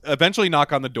does eventually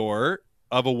knock on the door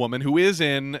of a woman who is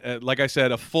in, like I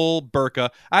said, a full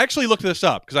burqa. I actually looked this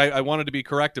up because I wanted to be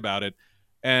correct about it.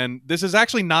 And this is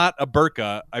actually not a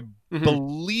burqa. I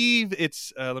believe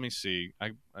it's. Let me see.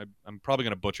 I'm probably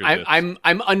going to butcher this. I'm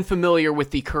unfamiliar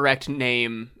with the correct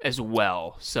name as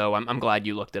well, so I'm glad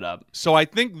you looked it up. So I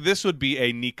think this would be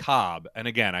a niqab, and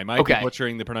again, I might be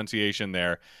butchering the pronunciation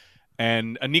there.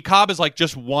 And a niqab is like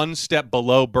just one step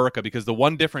below burqa, because the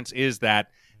one difference is that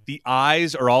the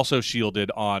eyes are also shielded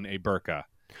on a burqa.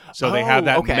 So they have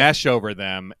that mesh over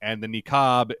them, and the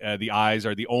niqab, the eyes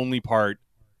are the only part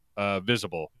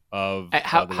visible of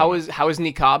how is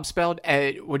niqab spelled?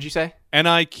 What'd you say?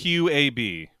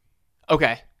 Niqab.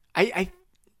 Okay, I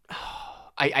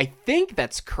think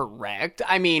that's correct.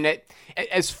 I mean,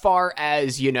 as far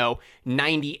as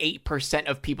 98%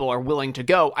 of people are willing to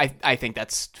go, I think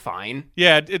that's fine.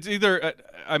 Yeah, it's either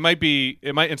it might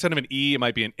instead of an e, it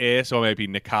might be an I, so it might be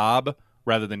niqab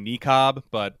rather than niqab.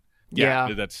 But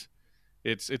yeah. that's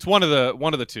it's one of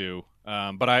the two.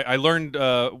 But I learned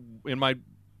in my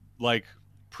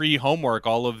pre-homework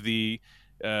all of the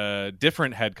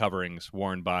different head coverings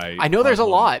worn by. I know there's a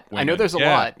lot. Women. I know there's a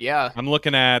lot. Yeah, I'm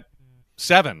looking at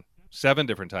seven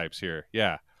different types here.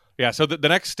 Yeah. So the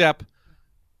next step,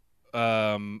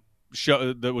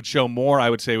 that would show more, I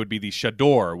would say, would be the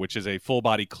chador, which is a full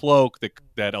body cloak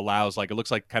that allows, it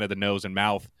looks like kind of the nose and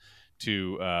mouth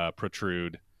to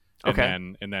protrude.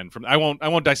 And then from I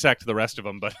won't dissect the rest of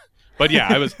them, but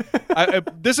yeah,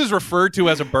 this is referred to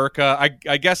as a burqa.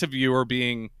 I guess if you were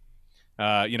being,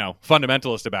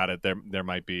 fundamentalist about it,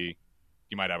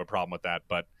 you might have a problem with that,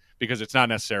 but because it's not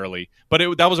necessarily.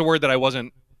 But that was a word that I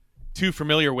wasn't too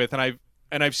familiar with, and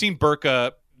I've seen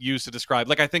burqa used to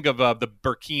describe, I think of the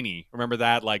burkini. Remember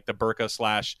that, the burqa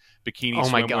 / bikini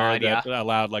swimwear that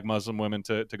allowed Muslim women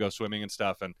to go swimming and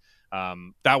stuff, and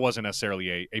that wasn't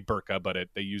necessarily a burqa, but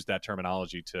they used that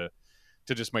terminology to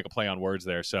just make a play on words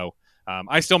there. So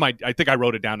I think I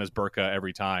wrote it down as burqa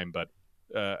every time, but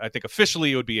I think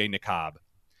officially it would be a niqab.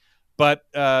 But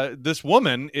this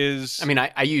woman is... I mean,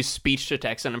 I use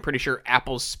speech-to-text, and I'm pretty sure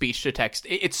Apple's speech-to-text,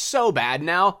 it's so bad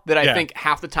now that I think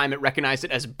half the time it recognized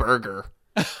it as burger.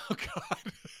 Oh, God.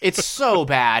 It's so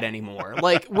bad anymore.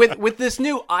 With this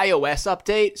new iOS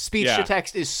update,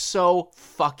 speech-to-text is so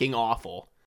fucking awful.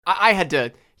 I had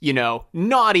to,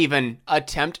 not even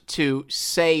attempt to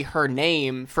say her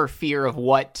name for fear of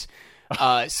what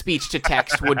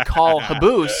speech-to-text would call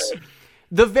Habus.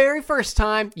 The very first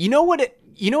time, you know what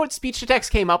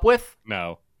speech-to-text came up with?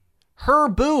 No. Her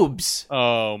boobs.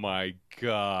 Oh my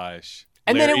gosh.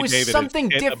 And Larry then it was David something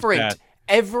different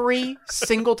every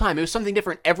single time. It was something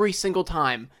different every single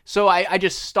time. So I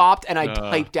just stopped and I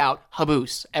typed out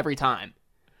Habus every time.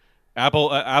 Apple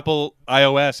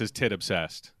iOS is tit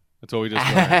obsessed. That's what we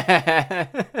just learned.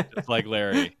 Just like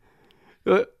Larry.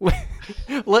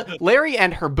 Larry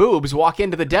and her boobs walk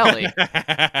into the deli.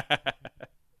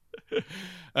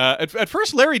 At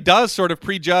first, Larry does sort of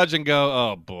prejudge and go,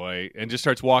 "Oh boy," and just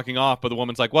starts walking off. But the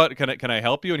woman's like, "What? Can I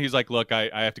help you?" And he's like, "Look, I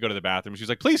have to go to the bathroom." She's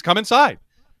like, "Please come inside.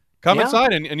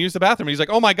 Inside and use the bathroom." And he's like,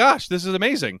 "Oh my gosh, this is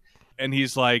amazing." And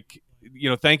he's like,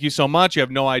 "Thank you so much. You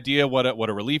have no idea what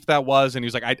a relief that was." And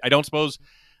he's like, "I don't suppose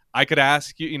I could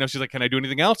ask you." She's like, "Can I do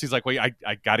anything else?" He's like, "Well,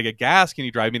 I got to get gas. Can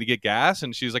you drive me to get gas?"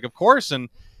 And she's like, "Of course." And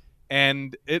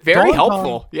it very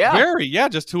helpful.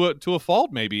 Just to a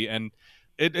fault maybe. And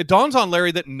it dawns on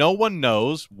Larry that no one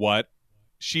knows what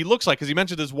she looks like, because he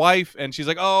mentioned his wife, and she's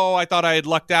like, "Oh, I thought I had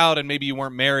lucked out, and maybe you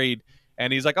weren't married."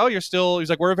 And he's like, "Oh, you're still." He's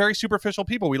like, "We're very superficial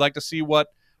people. We like to see what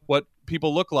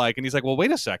people look like." And he's like, "Well,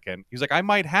 wait a second." He's like, "I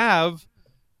might have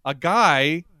a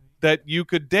guy that you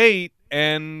could date,"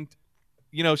 and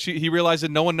he realized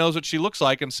that no one knows what she looks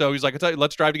like, and so he's like,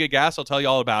 "Let's drive to get gas. I'll tell you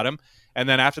all about him." And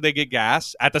then after they get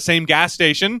gas at the same gas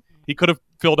station he could have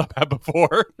filled up at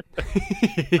before,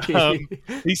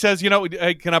 he says,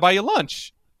 "Hey, can I buy you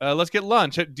lunch? Let's get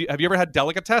lunch. Have you ever had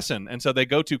delicatessen?" And so they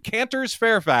go to Cantor's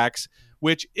Fairfax,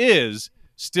 which is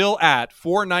still at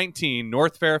 419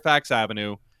 North Fairfax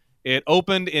Avenue. It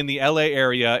opened in the LA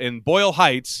area in Boyle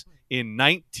Heights in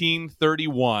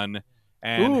 1931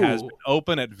 and has been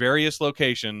open at various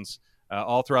locations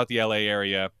all throughout the LA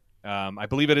area. I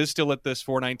believe it is still at this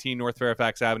 419 North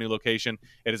Fairfax Avenue location.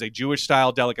 It is a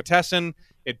Jewish-style delicatessen.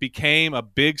 It became a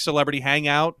big celebrity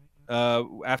hangout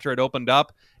after it opened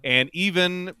up, and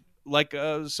even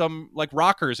some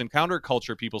rockers and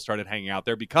counterculture people started hanging out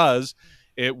there because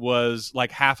it was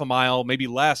like half a mile, maybe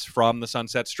less, from the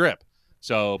Sunset Strip.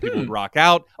 So people would rock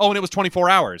out. Oh, and it was 24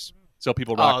 hours. So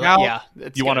people rock out. Yeah,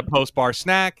 you want a post-bar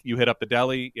snack, you hit up the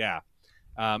deli. Yeah.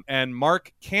 And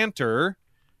Mark Cantor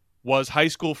was high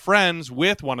school friends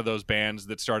with one of those bands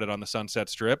that started on the Sunset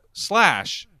Strip,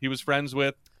 Slash. He was friends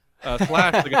with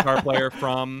Slash, the guitar player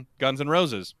from Guns N'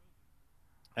 Roses.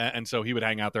 And so he would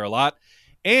hang out there a lot.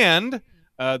 And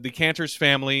the Cantor's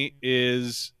family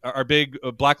are big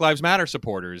Black Lives Matter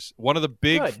supporters. One of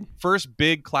the first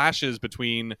big clashes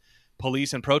between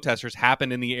police and protesters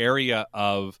happened in the area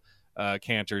of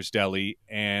Cantor's Deli,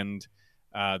 and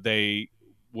they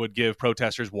would give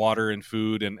protesters water and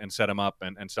food and set them up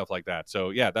and stuff like that.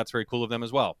 So, yeah, that's very cool of them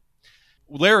as well.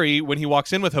 Larry, when he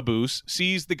walks in with Haboosh,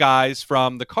 sees the guys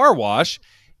from the car wash,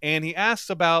 and he asks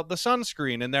about the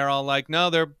sunscreen, and they're all like, no,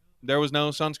 there was no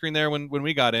sunscreen there when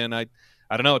we got in. I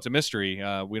don't know. It's a mystery.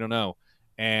 We don't know.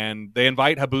 And they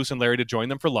invite Haboosh and Larry to join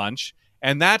them for lunch,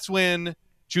 and that's when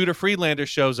Judah Friedlander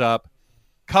shows up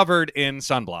covered in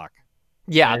sunblock.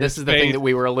 Yeah, this is the thing that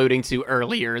we were alluding to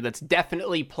earlier. That's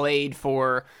definitely played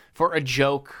for a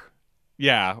joke.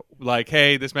 Yeah, like,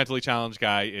 hey, this mentally challenged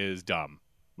guy is dumb.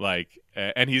 Like,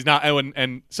 and he's not.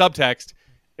 And subtext,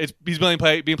 he's being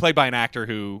played by an actor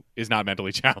who is not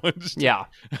mentally challenged. Yeah.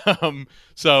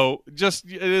 So just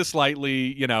it is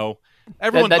slightly,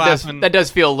 everyone's laughing. That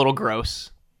does feel a little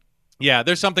gross. Yeah,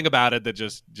 there's something about it that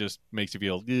just makes you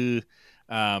feel.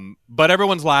 But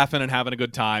everyone's laughing and having a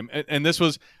good time. And this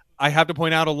was. I have to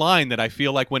point out a line that I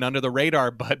feel like went under the radar,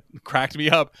 but cracked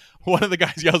me up. One of the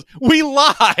guys yells, "We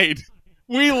lied!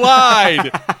 We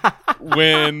lied!"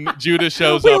 when Judah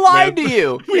shows up. We lied to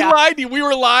you. We lied to you. We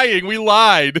were lying. We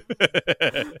lied.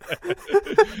 That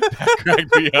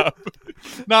cracked me up.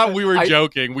 Not we were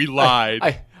joking. We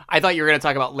lied. I thought you were going to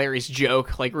talk about Larry's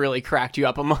joke, like really cracked you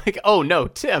up. I'm like, oh no,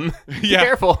 Tim, be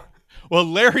careful. Well,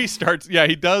 Larry starts. Yeah,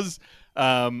 he does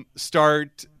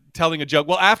start telling a joke.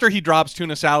 Well, after he drops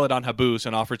tuna salad on Haboosh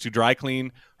and offers to dry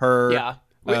clean her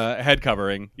head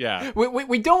covering. Yeah.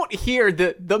 We don't hear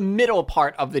the middle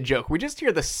part of the joke. We just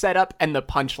hear the setup and the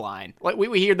punchline. Like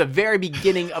we hear the very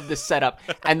beginning of the setup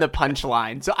and the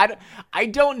punchline. So I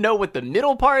don't know what the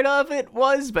middle part of it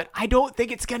was, but I don't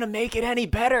think it's going to make it any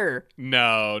better.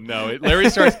 No. Larry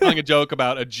starts telling a joke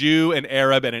about a Jew, an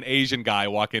Arab, and an Asian guy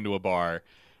walk into a bar.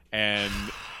 And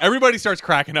everybody starts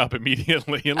cracking up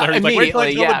immediately. And Larry's like, wait till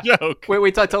I tell the joke.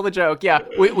 Wait till I tell the joke. Yeah.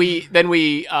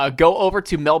 We go over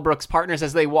to Mel Brooks' partners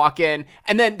as they walk in.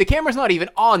 And then the camera's not even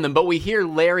on them, but we hear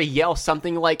Larry yell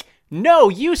something like, "No,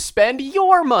 you spend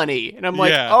your money." And I'm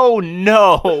like, oh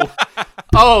no.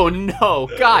 Oh no.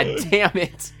 God damn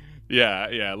it.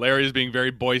 Yeah. Larry is being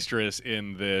very boisterous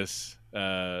in this,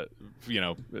 LA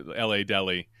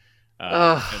deli.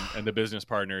 And the business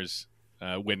partners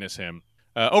witness him.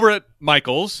 Over at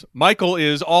Michael's, Michael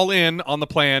is all in on the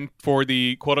plan for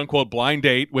the quote-unquote blind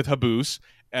date with Haboosh,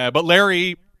 but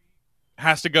Larry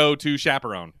has to go to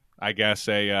chaperone. I guess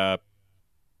a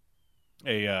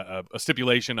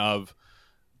stipulation of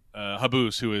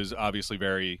Haboosh, who is obviously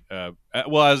very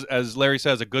as Larry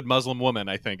says, a good Muslim woman.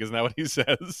 I think, isn't that what he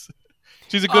says?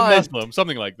 She's a good Muslim,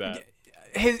 something like that.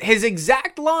 His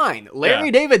exact line, Larry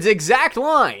David's exact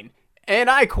line, and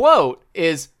I quote,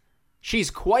 is,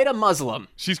 "She's quite a Muslim."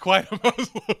 She's quite a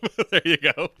Muslim. There you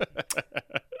go.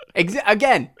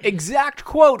 Again, exact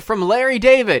quote from Larry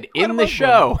David in the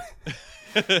show.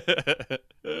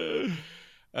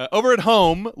 Over at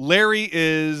home, Larry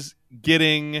is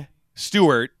getting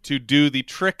Stuart to do the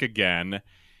trick again.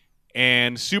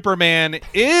 And Superman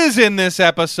is in this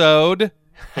episode.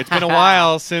 It's been a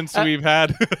while since we've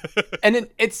had... And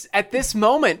it's at this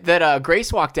moment that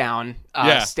Grace walked down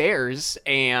stairs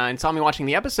and saw me watching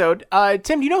the episode.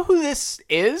 Tim, do you know who this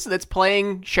is that's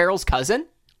playing Cheryl's cousin?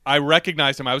 I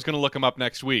recognized him. I was going to look him up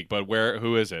next week, but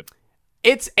who is it?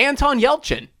 It's Anton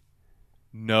Yelchin.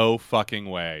 No fucking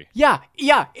way. Yeah.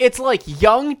 It's like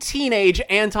young teenage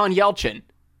Anton Yelchin.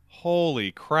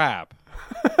 Holy crap.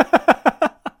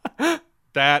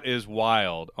 That is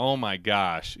wild. Oh my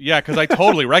gosh. Yeah, because I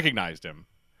totally recognized him.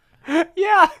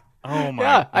 Yeah. Oh my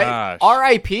gosh.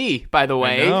 R.I.P. by the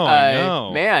way. I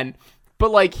know. Man.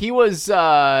 But like he was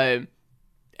by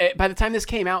the time this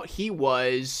came out, he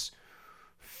was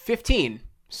 15.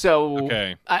 So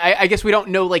okay. I guess we don't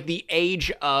know like the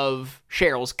age of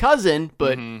Cheryl's cousin,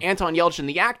 but Anton Yelchin,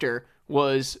 the actor,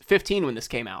 was 15 when this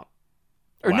came out.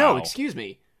 Or no, excuse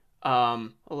me.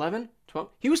 11, 12.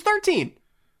 He was 13.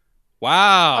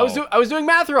 Wow. I was doing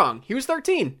math wrong. He was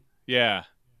 13. Yeah.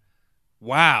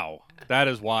 Wow. That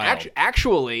is wild.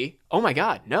 Actually, oh my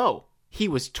God, no. He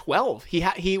was 12. He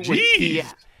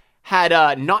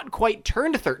had not quite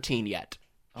turned 13 yet.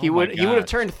 He would have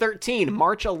turned 13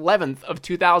 March 11th of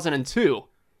 2002.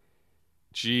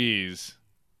 Jeez.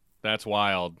 That's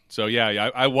wild. So yeah,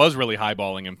 I was really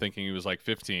highballing him thinking he was like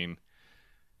 15.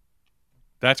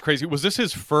 That's crazy. Was this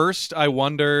his first, I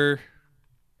wonder,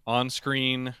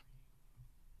 on-screen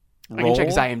role? I can check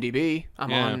his IMDb.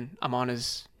 I'm on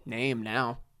his name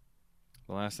now.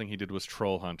 The last thing he did was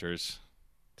Troll Hunters,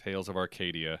 Tales of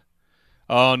Arcadia.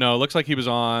 Oh no, looks like he was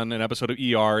on an episode of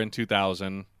ER in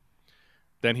 2000.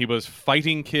 Then he was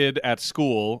Fighting Kid at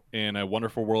School in A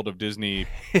Wonderful World of Disney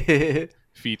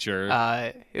feature.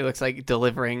 It looks like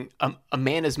delivering a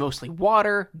man is mostly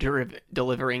water,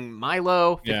 delivering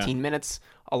Milo, 15 minutes.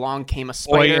 Along came a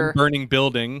spider. Boy in Burning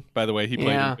Building, by the way, he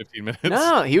played in 15 minutes.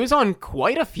 No, he was on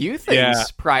quite a few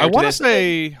things prior to this. I want to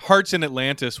say Hearts in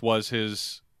Atlantis was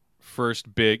his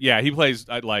first big... Yeah, he plays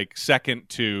like second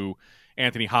to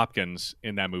Anthony Hopkins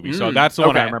in that movie. So that's the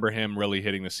one I remember him really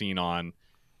hitting the scene on.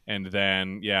 And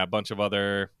then, a bunch of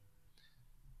other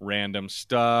random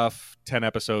stuff. 2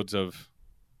 episodes of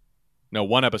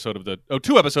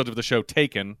the show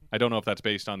Taken. I don't know if that's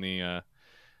based on the...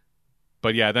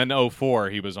 But yeah, then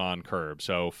 2004 he was on Curb.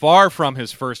 So far from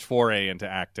his first foray into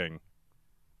acting.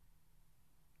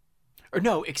 Or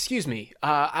no, excuse me.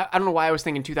 I don't know why I was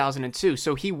thinking 2002.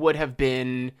 So he would have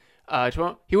been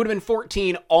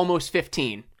 14, almost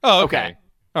 15. Oh, okay.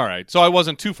 All right. So I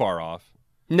wasn't too far off.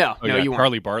 No, you weren't.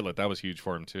 Carly Bartlett, that was huge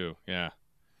for him too. Yeah.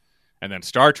 And then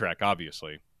Star Trek,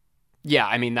 obviously. Yeah,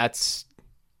 I mean that's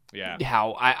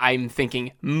how I'm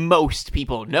thinking most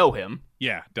people know him.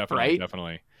 Yeah, definitely, right?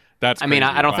 Definitely. That's crazy. I mean,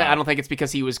 I don't think it's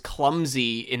because he was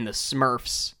clumsy in the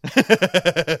Smurfs.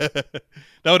 That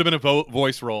would have been a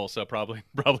voice role, so probably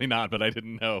not. But I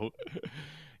didn't know.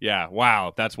 Yeah,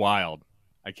 wow, that's wild.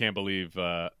 I can't believe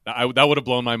that would have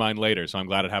blown my mind later. So I'm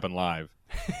glad it happened live.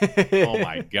 Oh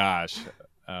my gosh,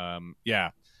 yeah.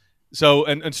 So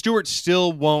and Stuart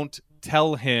still won't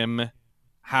tell him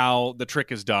how the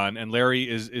trick is done, and Larry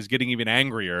is getting even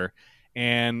angrier.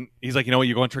 And he's like, you know what?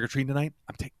 You're going trick or treating tonight.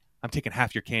 I'm taking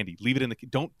half your candy. Leave it in the...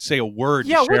 Don't say a word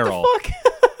to Cheryl. What the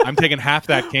fuck? I'm taking half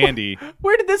that candy.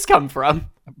 Where did this come from?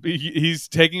 He's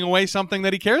taking away something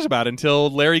that he cares about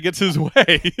until Larry gets his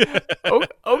way.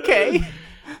 Okay.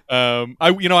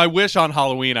 I wish on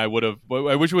Halloween I wish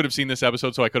we would have seen this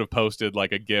episode so I could have posted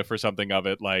like a GIF or something of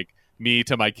it, like me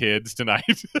to my kids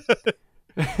tonight.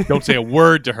 Don't say a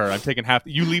word to her. I'm taking half.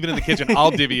 You leave it in the kitchen.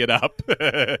 I'll divvy it up.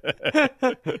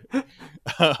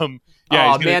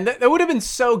 Yeah, man, that would have been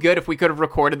so good if we could have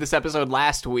recorded this episode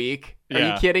last week. Are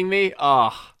you kidding me?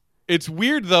 Oh, it's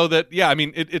weird though that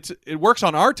it works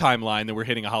on our timeline that we're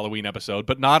hitting a Halloween episode,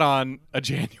 but not on a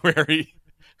January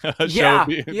show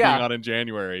being on in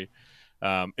January.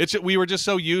 We were just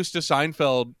so used to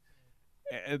Seinfeld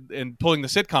and pulling the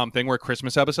sitcom thing where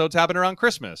Christmas episodes happen around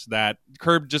Christmas that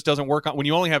Curb just doesn't work on when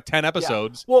you only have 10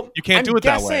 episodes. Well, you can't do it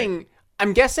that way.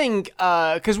 I'm guessing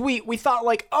because we thought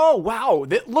like, oh wow,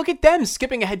 look at them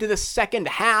skipping ahead to the second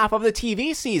half of the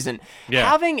TV season. Yeah.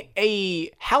 Having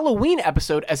a Halloween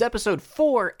episode as episode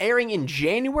 4 airing in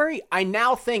January, I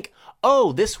now think,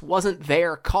 oh, this wasn't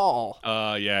their call.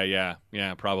 Yeah,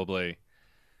 probably.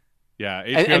 Yeah,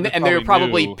 and they were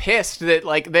probably pissed that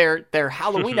like their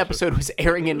Halloween episode was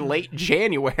airing in late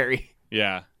January.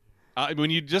 Yeah,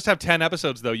 when you just have 10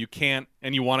 episodes though, you can't,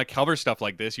 and you want to cover stuff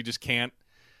like this, you just can't.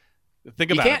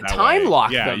 Think about it. You can't time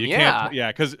lock them.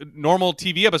 Yeah, because normal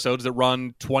TV episodes that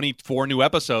run 24 new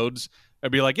episodes,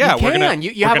 it'd be like, we're gonna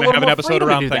have an episode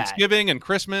around Thanksgiving and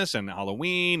Christmas and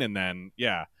Halloween, and then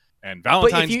and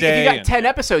Valentine's Day. If you got 10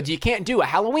 episodes, you can't do a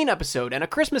Halloween episode and a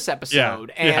Christmas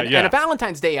episode and a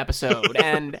Valentine's Day episode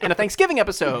and a Thanksgiving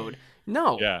episode.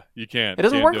 No. Yeah, you can't. It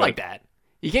doesn't work like that.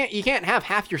 You can't have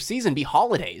half your season be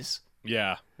holidays.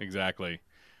 Yeah, exactly.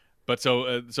 But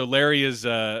so Larry is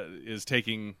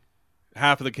taking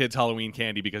half of the kids' Halloween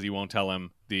candy because he won't tell him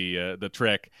the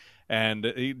trick. And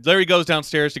Larry goes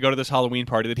downstairs to go to this Halloween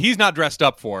party that he's not dressed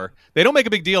up for. They don't make a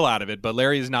big deal out of it, but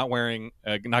Larry is not going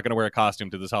to wear a costume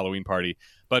to this Halloween party.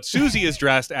 But Susie is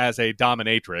dressed as a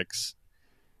dominatrix,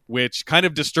 which kind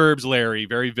of disturbs Larry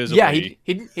very visibly.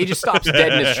 Yeah, he just stops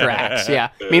dead in his tracks.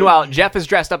 Yeah. Meanwhile, Jeff is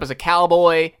dressed up as a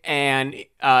cowboy, and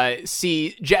Jeff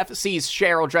sees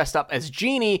Cheryl dressed up as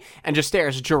Jeannie and just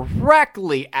stares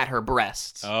directly at her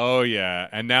breasts. Oh yeah,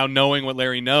 and now knowing what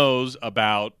Larry knows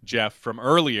about Jeff from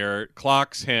earlier,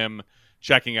 clocks him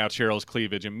checking out Cheryl's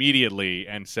cleavage immediately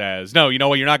and says, "No, you know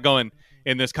what? You're not going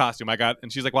in this costume.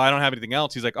 And she's like, "Well, I don't have anything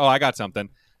else." He's like, "Oh, I got something.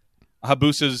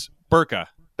 Habusa's burqa.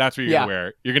 That's what you're going to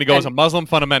wear. You're going to go as a Muslim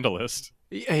fundamentalist."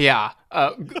 Yeah.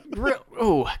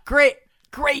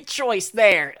 Great choice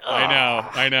there.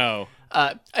 I know.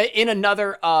 In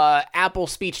another Apple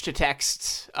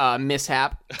speech-to-text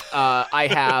mishap, I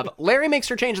have Larry makes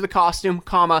her change the costume,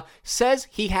 says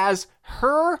he has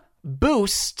her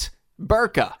boost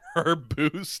burqa. Her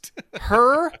boost?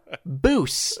 Her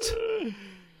boost.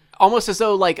 Almost as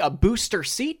though like a booster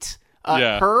seat.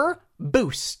 Her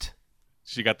boost.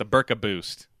 She got the burqa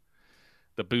boost.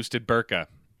 The boosted burqa.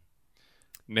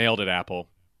 Nailed it, Apple.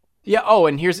 Yeah, oh,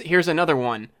 and here's another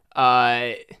one.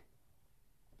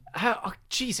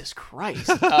 Jesus Christ.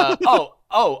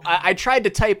 I tried to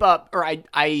type up, or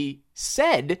I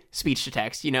said speech to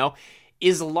text,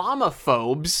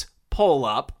 Islamophobes pull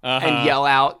up and yell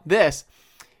out this.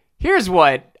 Here's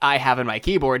what I have in my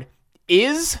keyboard.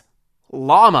 Is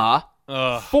llama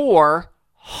for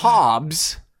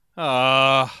Hobbes.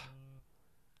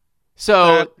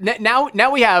 So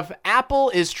now we have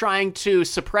Apple is trying to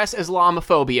suppress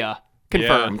Islamophobia.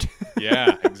 Confirmed.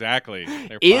 Yeah, exactly.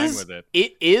 They're fine with it.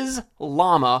 It is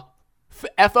llama,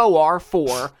 FOR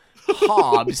for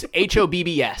Hobbes,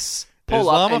 HOBBS. Pull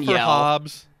up and yell.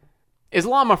 Hobbes.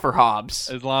 Islama for Hobbes.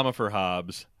 Islama for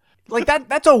Hobbes. Like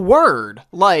that's a word.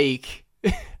 Like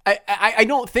I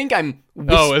don't think I'm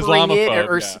whispering it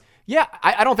or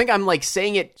I don't think I'm like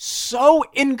saying it so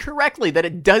incorrectly that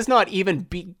it does not even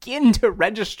begin to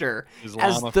register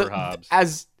Islama for Hobbes.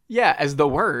 as the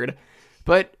word.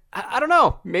 But I don't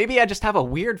know. Maybe I just have a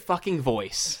weird fucking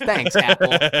voice. Thanks, Apple.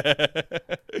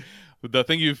 The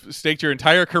thing you've staked your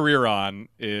entire career on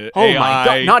is my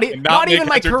AI. God. Not even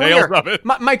my career.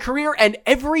 My career and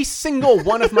every single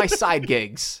one of my side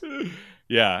gigs.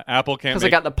 Yeah, Apple can't. Because I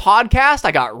got the podcast,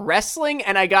 I got wrestling,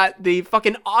 and I got the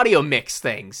fucking audio mix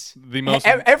things. The most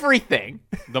everything.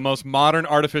 The most modern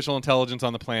artificial intelligence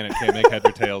on the planet can't make heads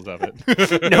or tails of it.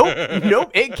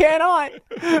 Nope, it cannot.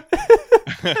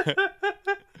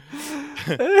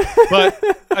 But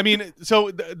I mean,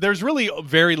 so there's really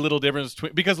very little difference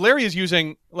between, because Larry is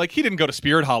using, like, he didn't go to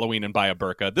Spirit Halloween and buy a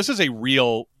burqa. This is a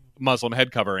real Muslim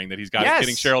head covering that he's got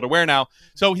getting Cheryl to wear now.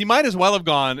 So he might as well have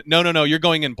gone, no, you're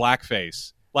going in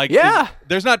blackface. Like,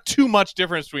 there's not too much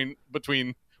difference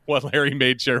between what Larry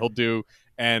made Cheryl do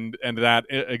and that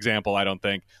example, I don't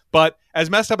think. But as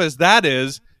messed up as that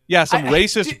is, some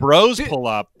racist bros pull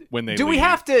up when they leave. We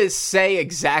have to say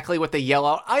exactly what they yell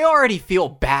out? I already feel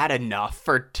bad enough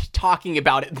for talking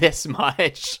about it this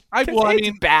much.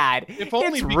 It's bad. If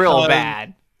only it's because, real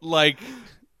bad. Like,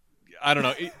 I don't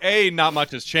know. Not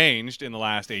much has changed in the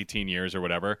last 18 years or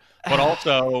whatever. But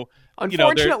also,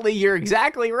 unfortunately, you're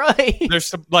exactly right.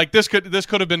 There's like this could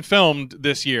have been filmed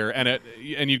this year, and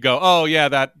you'd go, oh yeah,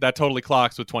 that totally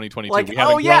clocks with 2022. Like,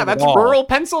 that's rural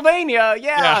Pennsylvania.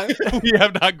 Yeah. We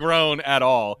have not grown at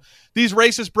all. These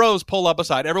racist bros pull up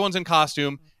aside. Everyone's in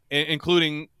costume,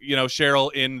 including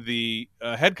Cheryl in the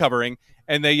head covering,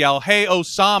 and they yell, "Hey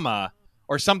Osama,"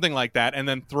 or something like that, and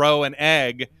then throw an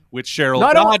egg. Which Cheryl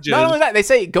dodges. Not only that, they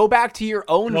say, go back to your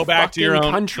own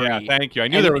country. Yeah, thank you. I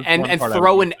knew there was and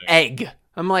throw an egg.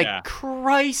 I'm like,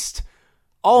 Christ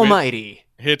almighty.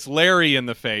 Hits Larry in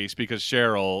the face because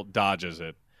Cheryl dodges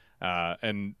it.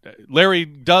 And Larry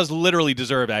does literally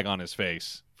deserve egg on his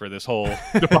face for this whole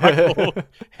debacle,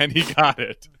 and he got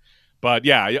it. But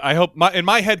yeah, I hope in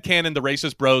my headcanon, the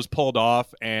racist bros pulled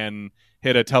off and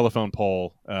hit a telephone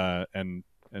pole and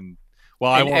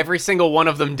every single one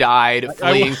of them died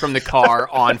fleeing from the car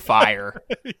on fire.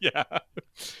 Yeah.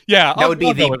 That would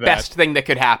be the best thing that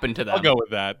could happen to them. I'll go with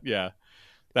that. Yeah.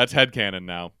 That's headcanon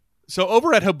now. So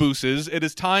over at Haboose's, it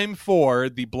is time for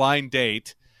the blind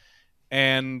date,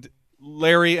 and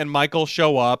Larry and Michael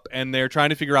show up, and they're trying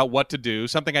to figure out what to do.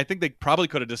 Something I think they probably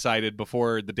could have decided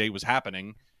before the date was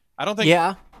happening. I don't think.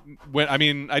 Yeah. I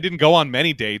didn't go on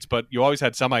many dates, but you always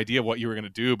had some idea of what you were going to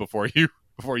do before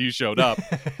you showed up.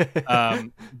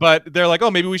 But they're like, oh,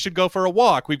 maybe we should go for a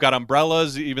walk. We've got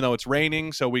umbrellas, even though it's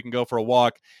raining, so we can go for a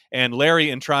walk. And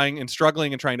Larry, in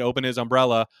struggling and trying to open his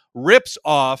umbrella, rips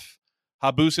off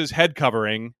Haboose's head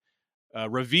covering,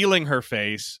 revealing her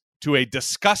face to a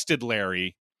disgusted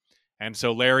Larry. And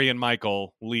so Larry and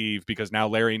Michael leave because now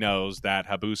Larry knows that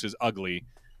Haboose is ugly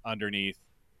underneath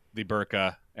the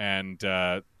burqa, and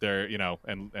they're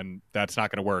and that's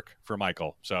not going to work for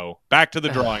Michael. So back to the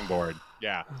drawing board.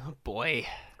 Yeah. Oh boy.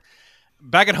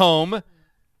 Back at home,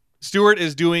 Stuart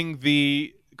is doing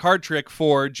the card trick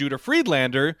for Judah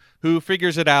Friedlander, who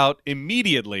figures it out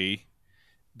immediately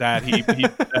that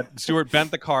that Stuart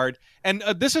bent the card. And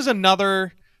this is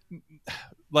another,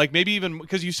 like, maybe even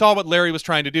because you saw what Larry was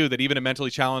trying to do, that even a mentally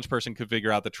challenged person could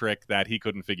figure out the trick that he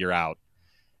couldn't figure out.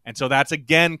 And so that's,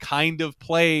 again, kind of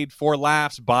played for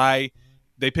laughs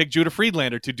they picked Judah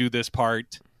Friedlander to do this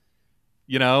part.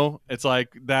 It's like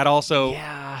that also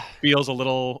feels a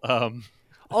little...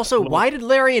 Also, why did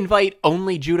Larry invite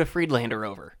only Judah Friedlander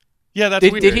over? Yeah, that's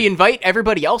weird. Did he invite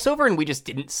everybody else over and we just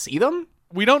didn't see them?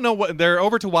 We don't know what they're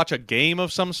over to watch a game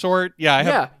of some sort.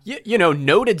 Yeah,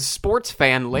 noted sports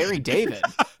fan Larry David.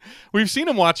 We've seen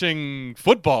him watching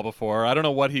football before. I don't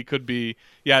know what he could be.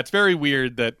 Yeah, it's very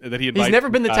weird that he invites. He's never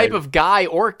been the type of guy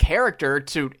or character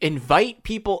to invite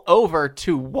people over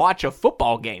to watch a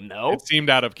football game, though. It seemed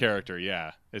out of character.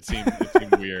 Yeah, it seemed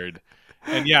weird.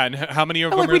 And how many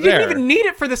of them were there? We didn't even need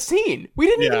it for the scene. We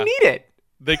didn't even need it.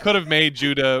 They could have made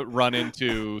Judah run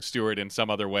into Stewart in some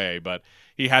other way, but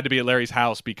he had to be at Larry's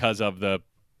house because of the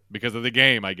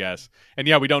game, I guess. And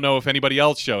we don't know if anybody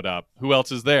else showed up. Who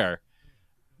else is there?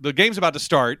 The game's about to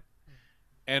start,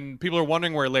 and people are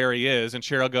wondering where Larry is, and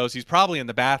Cheryl goes, he's probably in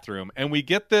the bathroom. And we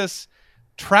get this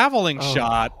traveling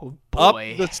shot up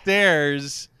the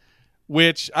stairs,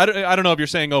 which I don't know if you're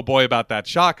saying oh boy about that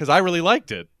shot, because I really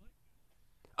liked it.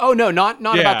 Oh, no, not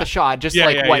about the shot, just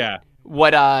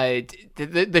what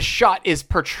the shot is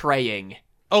portraying.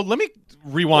 Oh, let me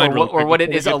rewind or what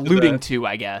it is alluding to,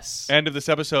 I guess. End of this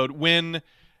episode. When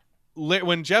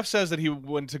Jeff says that he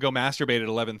went to go masturbate at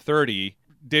 11:30,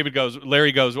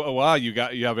 Larry goes, oh, wow, you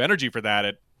have energy for that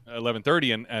at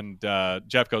 11:30, and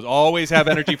Jeff goes, always have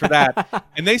energy for that.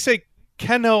 And they say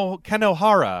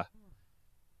Kenohara.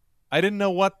 I didn't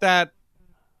know what that.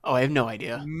 Oh, I have no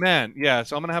idea. Man, yeah.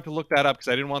 So I'm gonna have to look that up because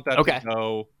I didn't want that to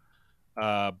go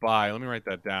by. Let me write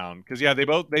that down because they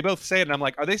both say it, and I'm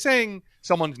like, are they saying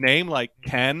someone's name like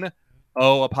Ken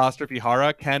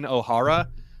O'Hara, Ken O'Hara,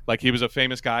 like he was a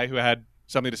famous guy who had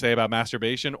something to say about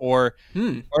masturbation, or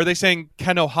are they saying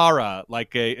Kenohara,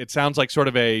 like it sounds like sort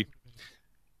of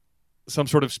some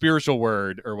sort of spiritual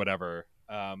word or whatever.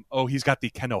 He's got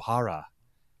the Kenohara,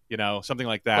 something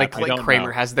like that. Like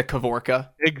Kramer has the Kavorka.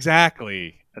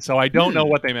 Exactly. So I don't know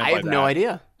what they meant by that. I have no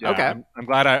idea. Yeah, okay. I'm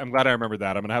glad I remembered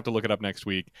that. I'm gonna have to look it up next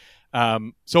week.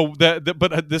 So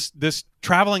this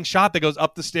traveling shot that goes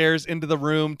up the stairs into the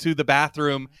room to the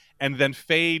bathroom and then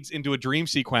fades into a dream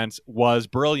sequence was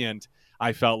brilliant.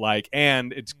 I felt like,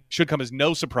 and it should come as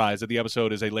no surprise that the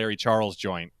episode is a Larry Charles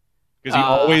joint because he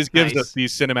always gives us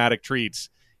these cinematic treats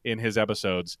in his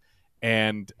episodes.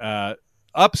 And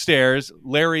upstairs,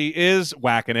 Larry is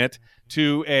whacking it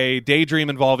to a daydream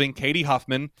involving Katie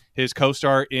Huffman, his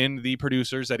co-star in The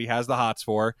Producers that he has the hots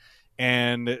for.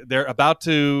 And they're about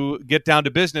to get down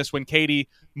to business when Katie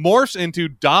morphs into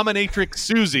Dominatrix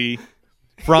Susie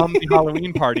from the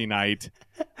Halloween party night,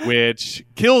 which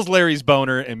kills Larry's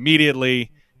boner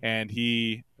immediately. And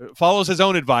he follows his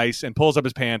own advice and pulls up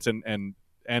his pants and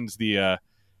ends the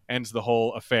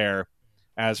whole affair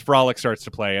as Frolic starts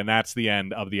to play. And that's the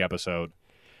end of the episode.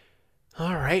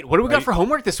 All right. What do we got for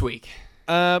homework this week?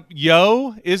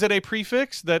 Yo, is it a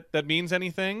prefix that means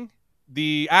anything?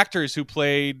 The actors who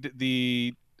played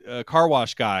the car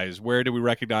wash guys, where do we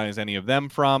recognize any of them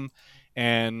from?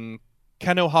 And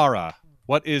Kenohara,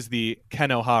 what is the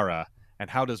Kenohara, and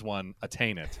how does one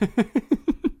attain it?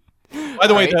 By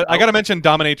the way, I got to mention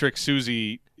Dominatrix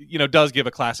Susie, does give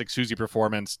a classic Susie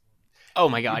performance. Oh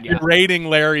my God! Yeah, rating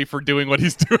Larry for doing what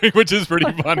he's doing, which is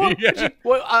pretty funny.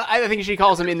 I think she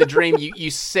calls him in the dream, "You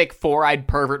sick four-eyed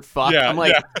pervert fuck." Yeah, I'm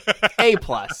like, A+.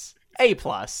 Look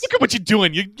at what you're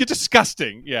doing. You're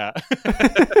disgusting. Yeah.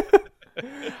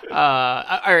 All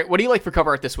right. What do you like for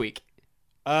cover art this week?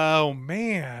 Oh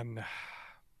man,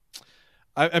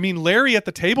 I mean, Larry at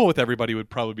the table with everybody would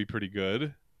probably be pretty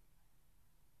good.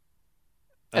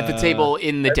 At the table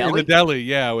in the deli? In the deli,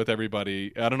 yeah, with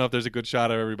everybody. I don't know if there's a good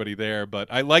shot of everybody there, but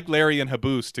I like Larry and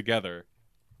Haboosh together.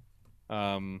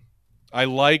 I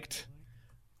liked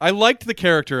the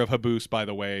character of Haboosh, by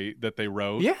the way, that they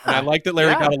wrote. Yeah. And I liked that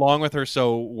Larry got along with her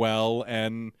so well,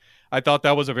 and I thought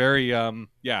that was a very,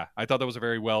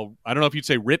 well, I don't know if you'd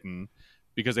say written,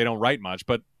 because they don't write much,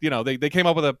 but, they came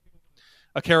up with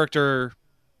a character,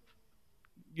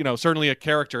 certainly a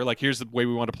character, like, here's the way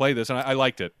we want to play this, and I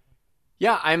liked it.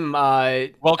 Yeah, I'm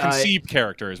well-conceived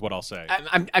character is what I'll say.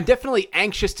 I'm definitely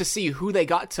anxious to see who they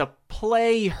got to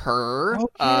play her. Oh,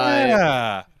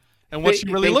 yeah. And what she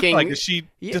really looked like. Is she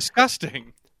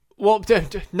disgusting? Well,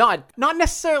 not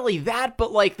necessarily that,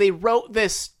 but like they wrote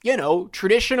this,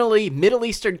 traditionally Middle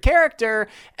Eastern character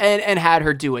and had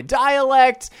her do a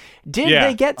dialect. Did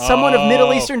they get someone of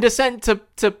Middle Eastern descent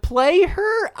to play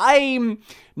her? I'm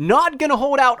not going to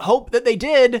hold out hope that they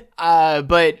did,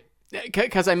 but...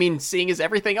 Because, I mean, seeing as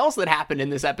everything else that happened in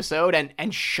this episode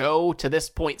and show to this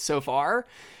point so far.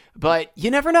 But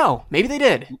you never know. Maybe they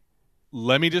did.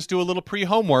 Let me just do a little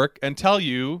pre-homework and tell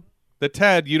you that,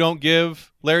 Ted, you don't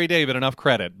give Larry David enough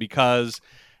credit because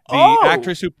the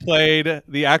actress who played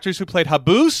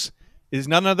Haboosh is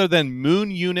none other than Moon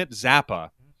Unit Zappa,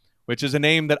 which is a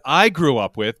name that I grew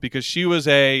up with because she was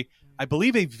I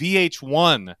believe a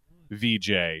VH1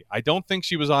 VJ. I don't think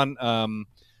she was on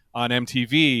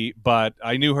MTV, but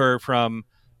I knew her from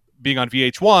being on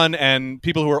VH1, and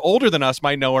people who are older than us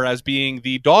might know her as being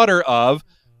the daughter of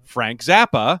Frank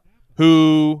Zappa,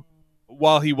 who,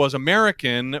 while he was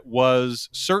American, was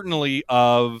certainly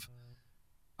of,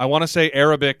 I want to say,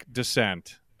 Arabic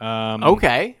descent.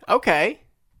 Okay.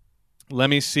 Let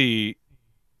me see.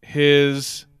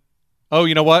 Oh,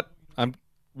 you know what? I'm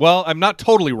not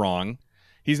totally wrong.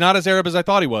 He's not as Arab as I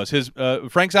thought he was.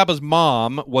 Frank Zappa's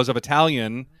mom was of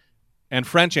Italian and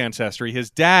French ancestry. His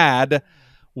dad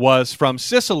was from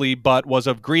Sicily, but was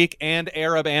of Greek and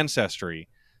Arab ancestry.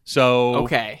 So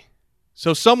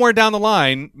somewhere down the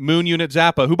line, Moon Unit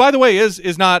Zappa, who, by the way,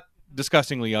 is not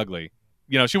disgustingly ugly.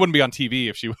 You know, she wouldn't be on TV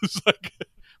if she was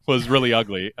was really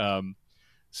ugly.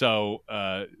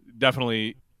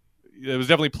 Definitely, it was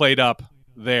definitely played up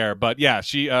there. But yeah,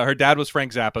 her dad was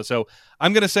Frank Zappa. So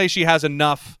I'm going to say she has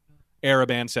enough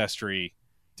Arab ancestry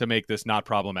to make this not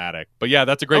problematic. But yeah,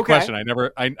 that's a great question.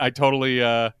 I totally,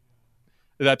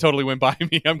 that totally went by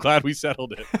me. I'm glad we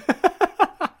settled it.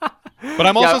 But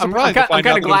I'm also surprised to find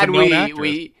out that it was a known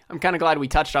actress. I'm kind of glad we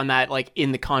touched on that, like,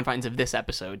 in the confines of this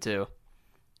episode too.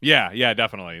 Yeah,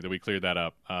 definitely that we cleared that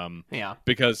up.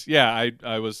 Because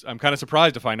I'm kind of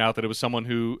surprised to find out that it was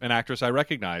an actress I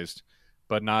recognized,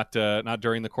 but not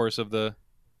during the course of the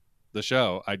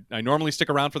show. I normally stick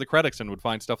around for the credits and would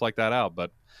find stuff like that out,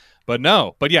 but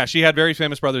no. But yeah, she had very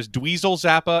famous brothers, Dweezil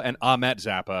Zappa and Ahmet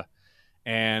Zappa,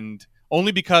 and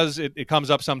only because it comes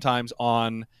up sometimes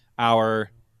on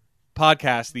our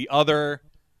podcast. The other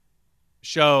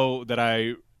show that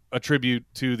I attribute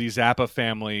to the Zappa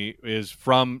family is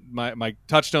from my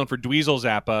touchstone for Dweezil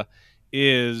Zappa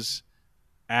is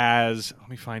as, let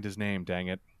me find his name, dang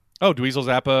it. Oh, Dweezil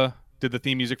Zappa did the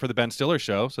theme music for the Ben Stiller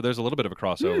show, so there's a little bit of a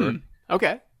crossover.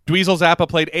 Okay. Dweezil Zappa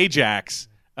played Ajax,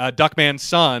 Duckman's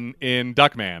son in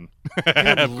Duckman.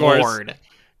 Of course. Lord.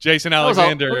 Jason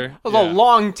Alexander. That was a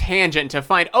long tangent to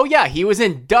find. Oh, yeah, he was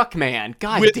in Duckman.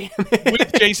 God damn it.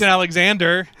 With Jason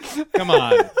Alexander. Come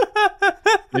on.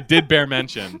 It did bear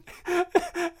mention.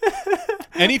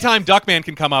 Anytime Duckman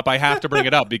can come up, I have to bring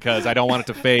it up because I don't want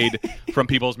it to fade from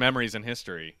people's memories and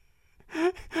history.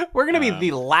 We're going to be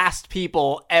the last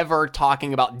people ever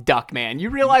talking about Duckman. You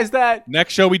realize that?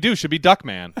 Next show we do should be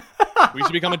Duckman. We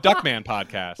should become a Duckman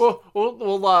podcast.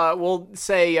 We'll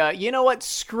say, you know what?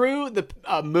 Screw the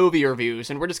movie reviews,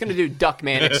 and we're just going to do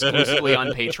Duckman exclusively on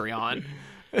Patreon.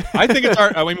 I think it's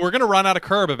we're going to run out of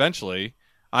curb eventually.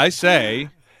 I say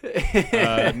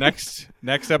next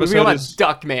episode is a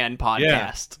Duckman podcast.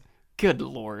 Yeah. Good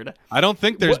Lord. I don't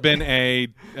think there's been I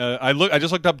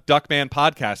just looked up Duckman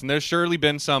podcast, and there's surely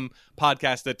been some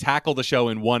podcasts that tackle the show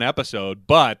in one episode,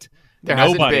 but there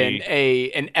hasn't been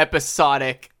an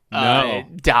episodic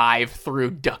dive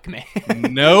through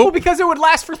Duckman. No. Well, because it would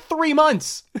last for 3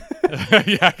 months.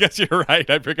 Yeah, I guess you're right.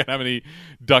 I forget how many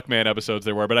Duckman episodes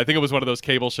there were, but I think it was one of those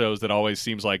cable shows that always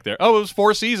seems like it was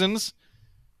 4 seasons.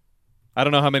 I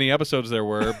don't know how many episodes there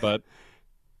were, but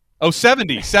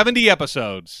 70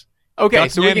 episodes. Okay,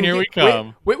 Duckman, so here we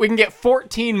come. We can get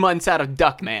 14 months out of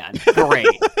Duckman. Great.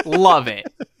 Love it.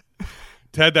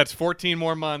 Ted, that's 14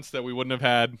 more months that we wouldn't have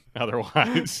had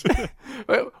otherwise.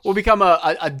 We'll become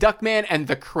a Duckman and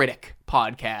the Critic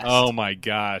podcast. Oh my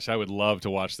gosh, I would love to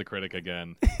watch The Critic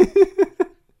again.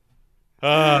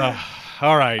 All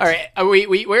right.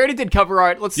 We already did cover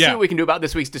art. Let's see what we can do about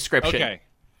this week's description. Okay.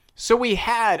 So we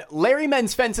had Larry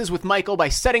mends fences with Michael by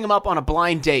setting him up on a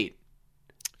blind date.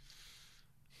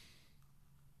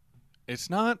 It's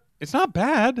not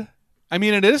bad. I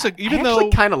mean, it is. Even though I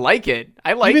kind of like it.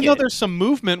 Even though there's some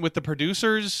movement with the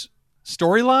producer's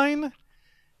storyline,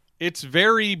 it's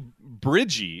very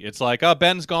bridgy. It's like,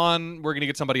 Ben's gone. We're gonna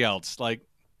get somebody else. Like,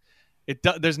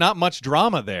 there's not much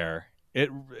drama there.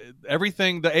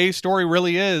 Everything, the A story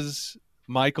really is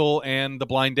Michael and the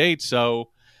blind date. So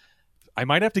I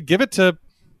might have to give it to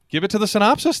the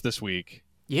synopsis this week.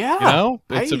 Yeah,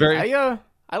 it's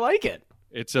I like it.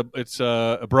 It's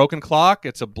a broken clock.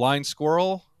 It's a blind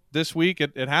squirrel. This week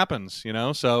it happens,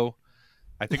 so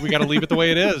I think we got to leave it the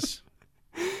way it is.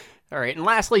 All right. And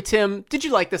lastly, Tim, did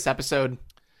you like this episode?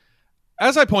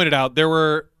 As I pointed out, there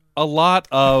were a lot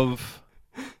of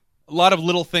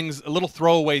little things, little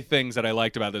throwaway things that I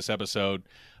liked about this episode,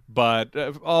 but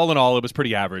all in all, it was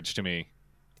pretty average to me.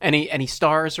 Any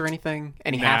stars or anything?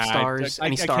 Any half stars?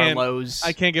 Any star lows?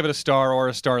 I can't give it a star or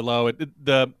a star low.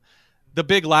 The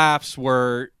big laughs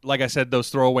were, like I said, those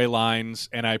throwaway lines,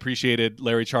 and I appreciated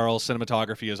Larry Charles'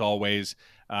 cinematography as always.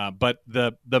 But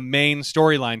the main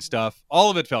storyline stuff,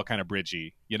 all of it felt kind of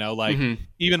bridgy, like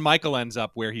even Michael ends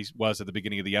up where he was at the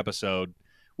beginning of the episode,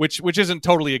 which isn't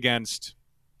totally against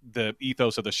the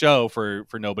ethos of the show for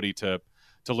nobody to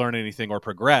learn anything or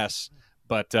progress.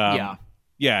 But I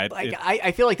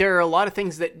feel like there are a lot of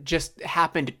things that just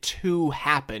happened to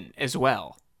happen as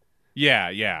well.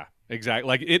 Yeah, exactly.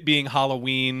 Like it being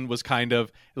Halloween was kind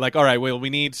of like, all right, well, we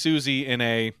need Susie in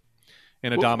a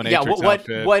dominatrix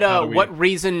outfit. What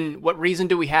reason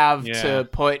do we have to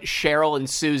put Cheryl and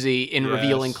Susie in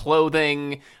revealing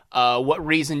clothing? What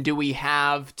reason do we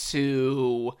have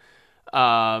to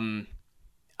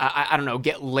I don't know,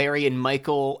 get Larry and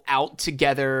Michael out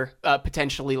together,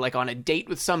 potentially like on a date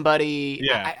with somebody?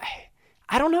 Yeah.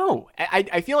 I don't know.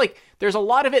 I feel like there's a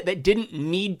lot of it that didn't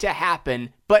need to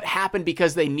happen, but happened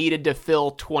because they needed to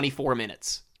fill 24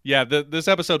 minutes. Yeah, this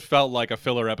episode felt like a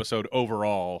filler episode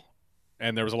overall.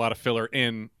 And there was a lot of filler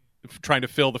in trying to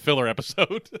fill the filler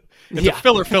episode. It's a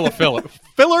filler. Filler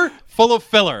full of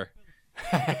filler.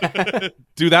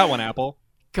 Do that one, Apple.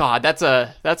 God, that's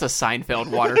a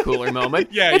Seinfeld water cooler moment.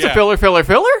 It's a filler. It's a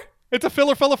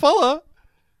filler.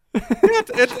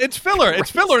 It's filler.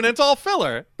 It's filler, and it's all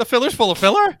filler. The filler's full of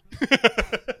filler.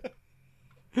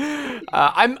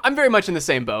 I'm very much in the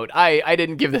same boat. I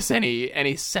didn't give this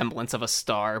any semblance of a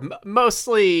star,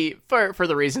 mostly for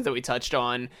the reasons that we touched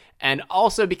on, and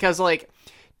also because, like,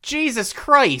 Jesus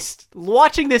Christ,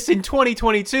 watching this in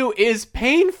 2022 is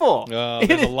painful.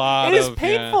 It is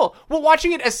painful. Yeah. Well,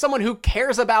 watching it as someone who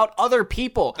cares about other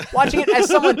people, watching it as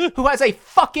someone who has a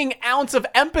fucking ounce of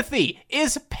empathy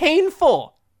is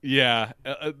painful. Yeah,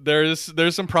 there's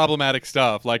some problematic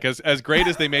stuff. Like as great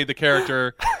as they made the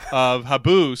character of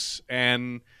Habus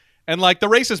and like the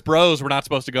racist bros were not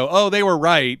supposed to go, oh, they were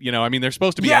right. I mean, they're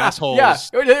supposed to be assholes. Yeah,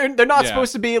 they're not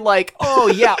supposed to be like, oh,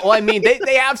 yeah, well, I mean,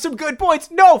 they have some good points.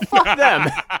 No, fuck them.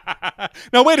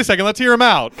 No, wait a second. Let's hear them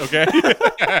out, okay?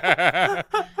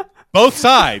 Both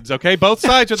sides, okay? Both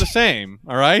sides are the same,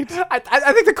 all right?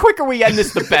 I think the quicker we end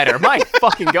this, the better. My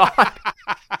fucking God.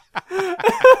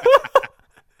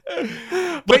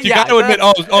 But you got to admit,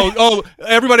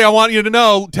 everybody, I want you to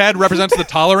know, Ted represents the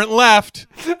tolerant left,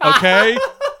 okay?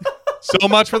 So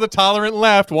much for the tolerant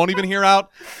left. Won't even hear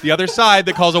out the other side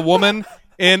that calls a woman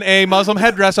in a Muslim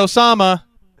headdress Osama,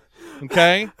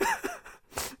 okay?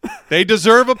 They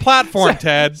deserve a platform,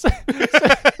 Ted.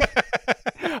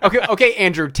 Okay,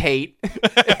 Andrew Tate.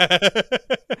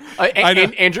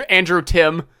 Andrew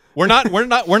Tim. We're not going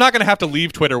to have to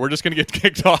leave Twitter. We're just going to get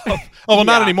kicked off. Oh, well,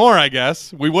 not anymore, I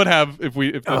guess. We would have if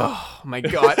Oh my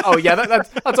God. Oh yeah,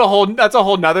 that's a whole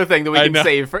nother thing that we can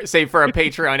save for a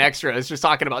Patreon extra. It's just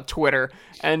talking about Twitter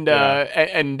and all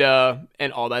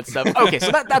that stuff. Okay,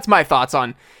 so that's my thoughts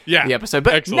on the episode.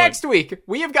 But excellent. Next week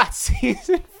we have got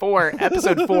season 4,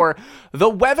 episode 4,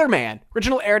 The Weatherman.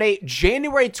 Original air date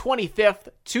January 25th,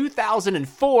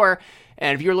 2004.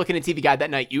 And if you're looking at TV Guide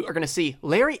that night, you are going to see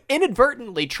Larry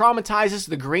inadvertently traumatizes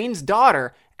the Green's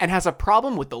daughter and has a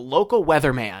problem with the local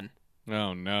weatherman.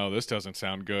 Oh, no, this doesn't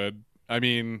sound good. I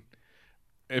mean,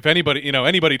 if anybody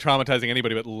traumatizing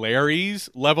anybody but Larry's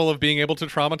level of being able to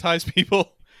traumatize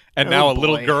people, and now a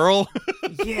little girl.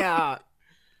 Yeah.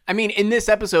 I mean, in this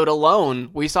episode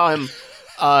alone, we saw him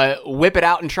whip it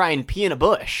out and try and pee in a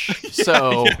bush.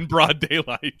 So in broad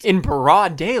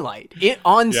daylight.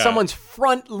 On someone's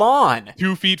front lawn.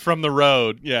 2 feet from the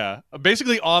road. Yeah.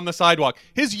 Basically on the sidewalk.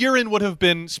 His urine would have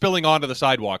been spilling onto the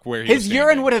sidewalk where he was standing. His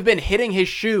urine would have been hitting his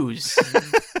shoes.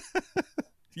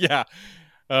 Yeah.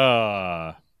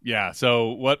 Yeah. So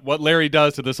what Larry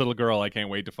does to this little girl, I can't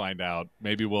wait to find out.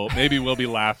 Maybe we'll be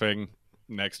laughing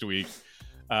next week.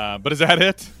 But is that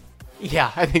it?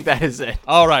 Yeah, I think that is it.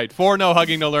 All right. For No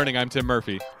Hugging, No Learning, I'm Tim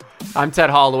Murphy. I'm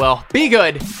Ted Hollowell. Be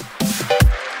good.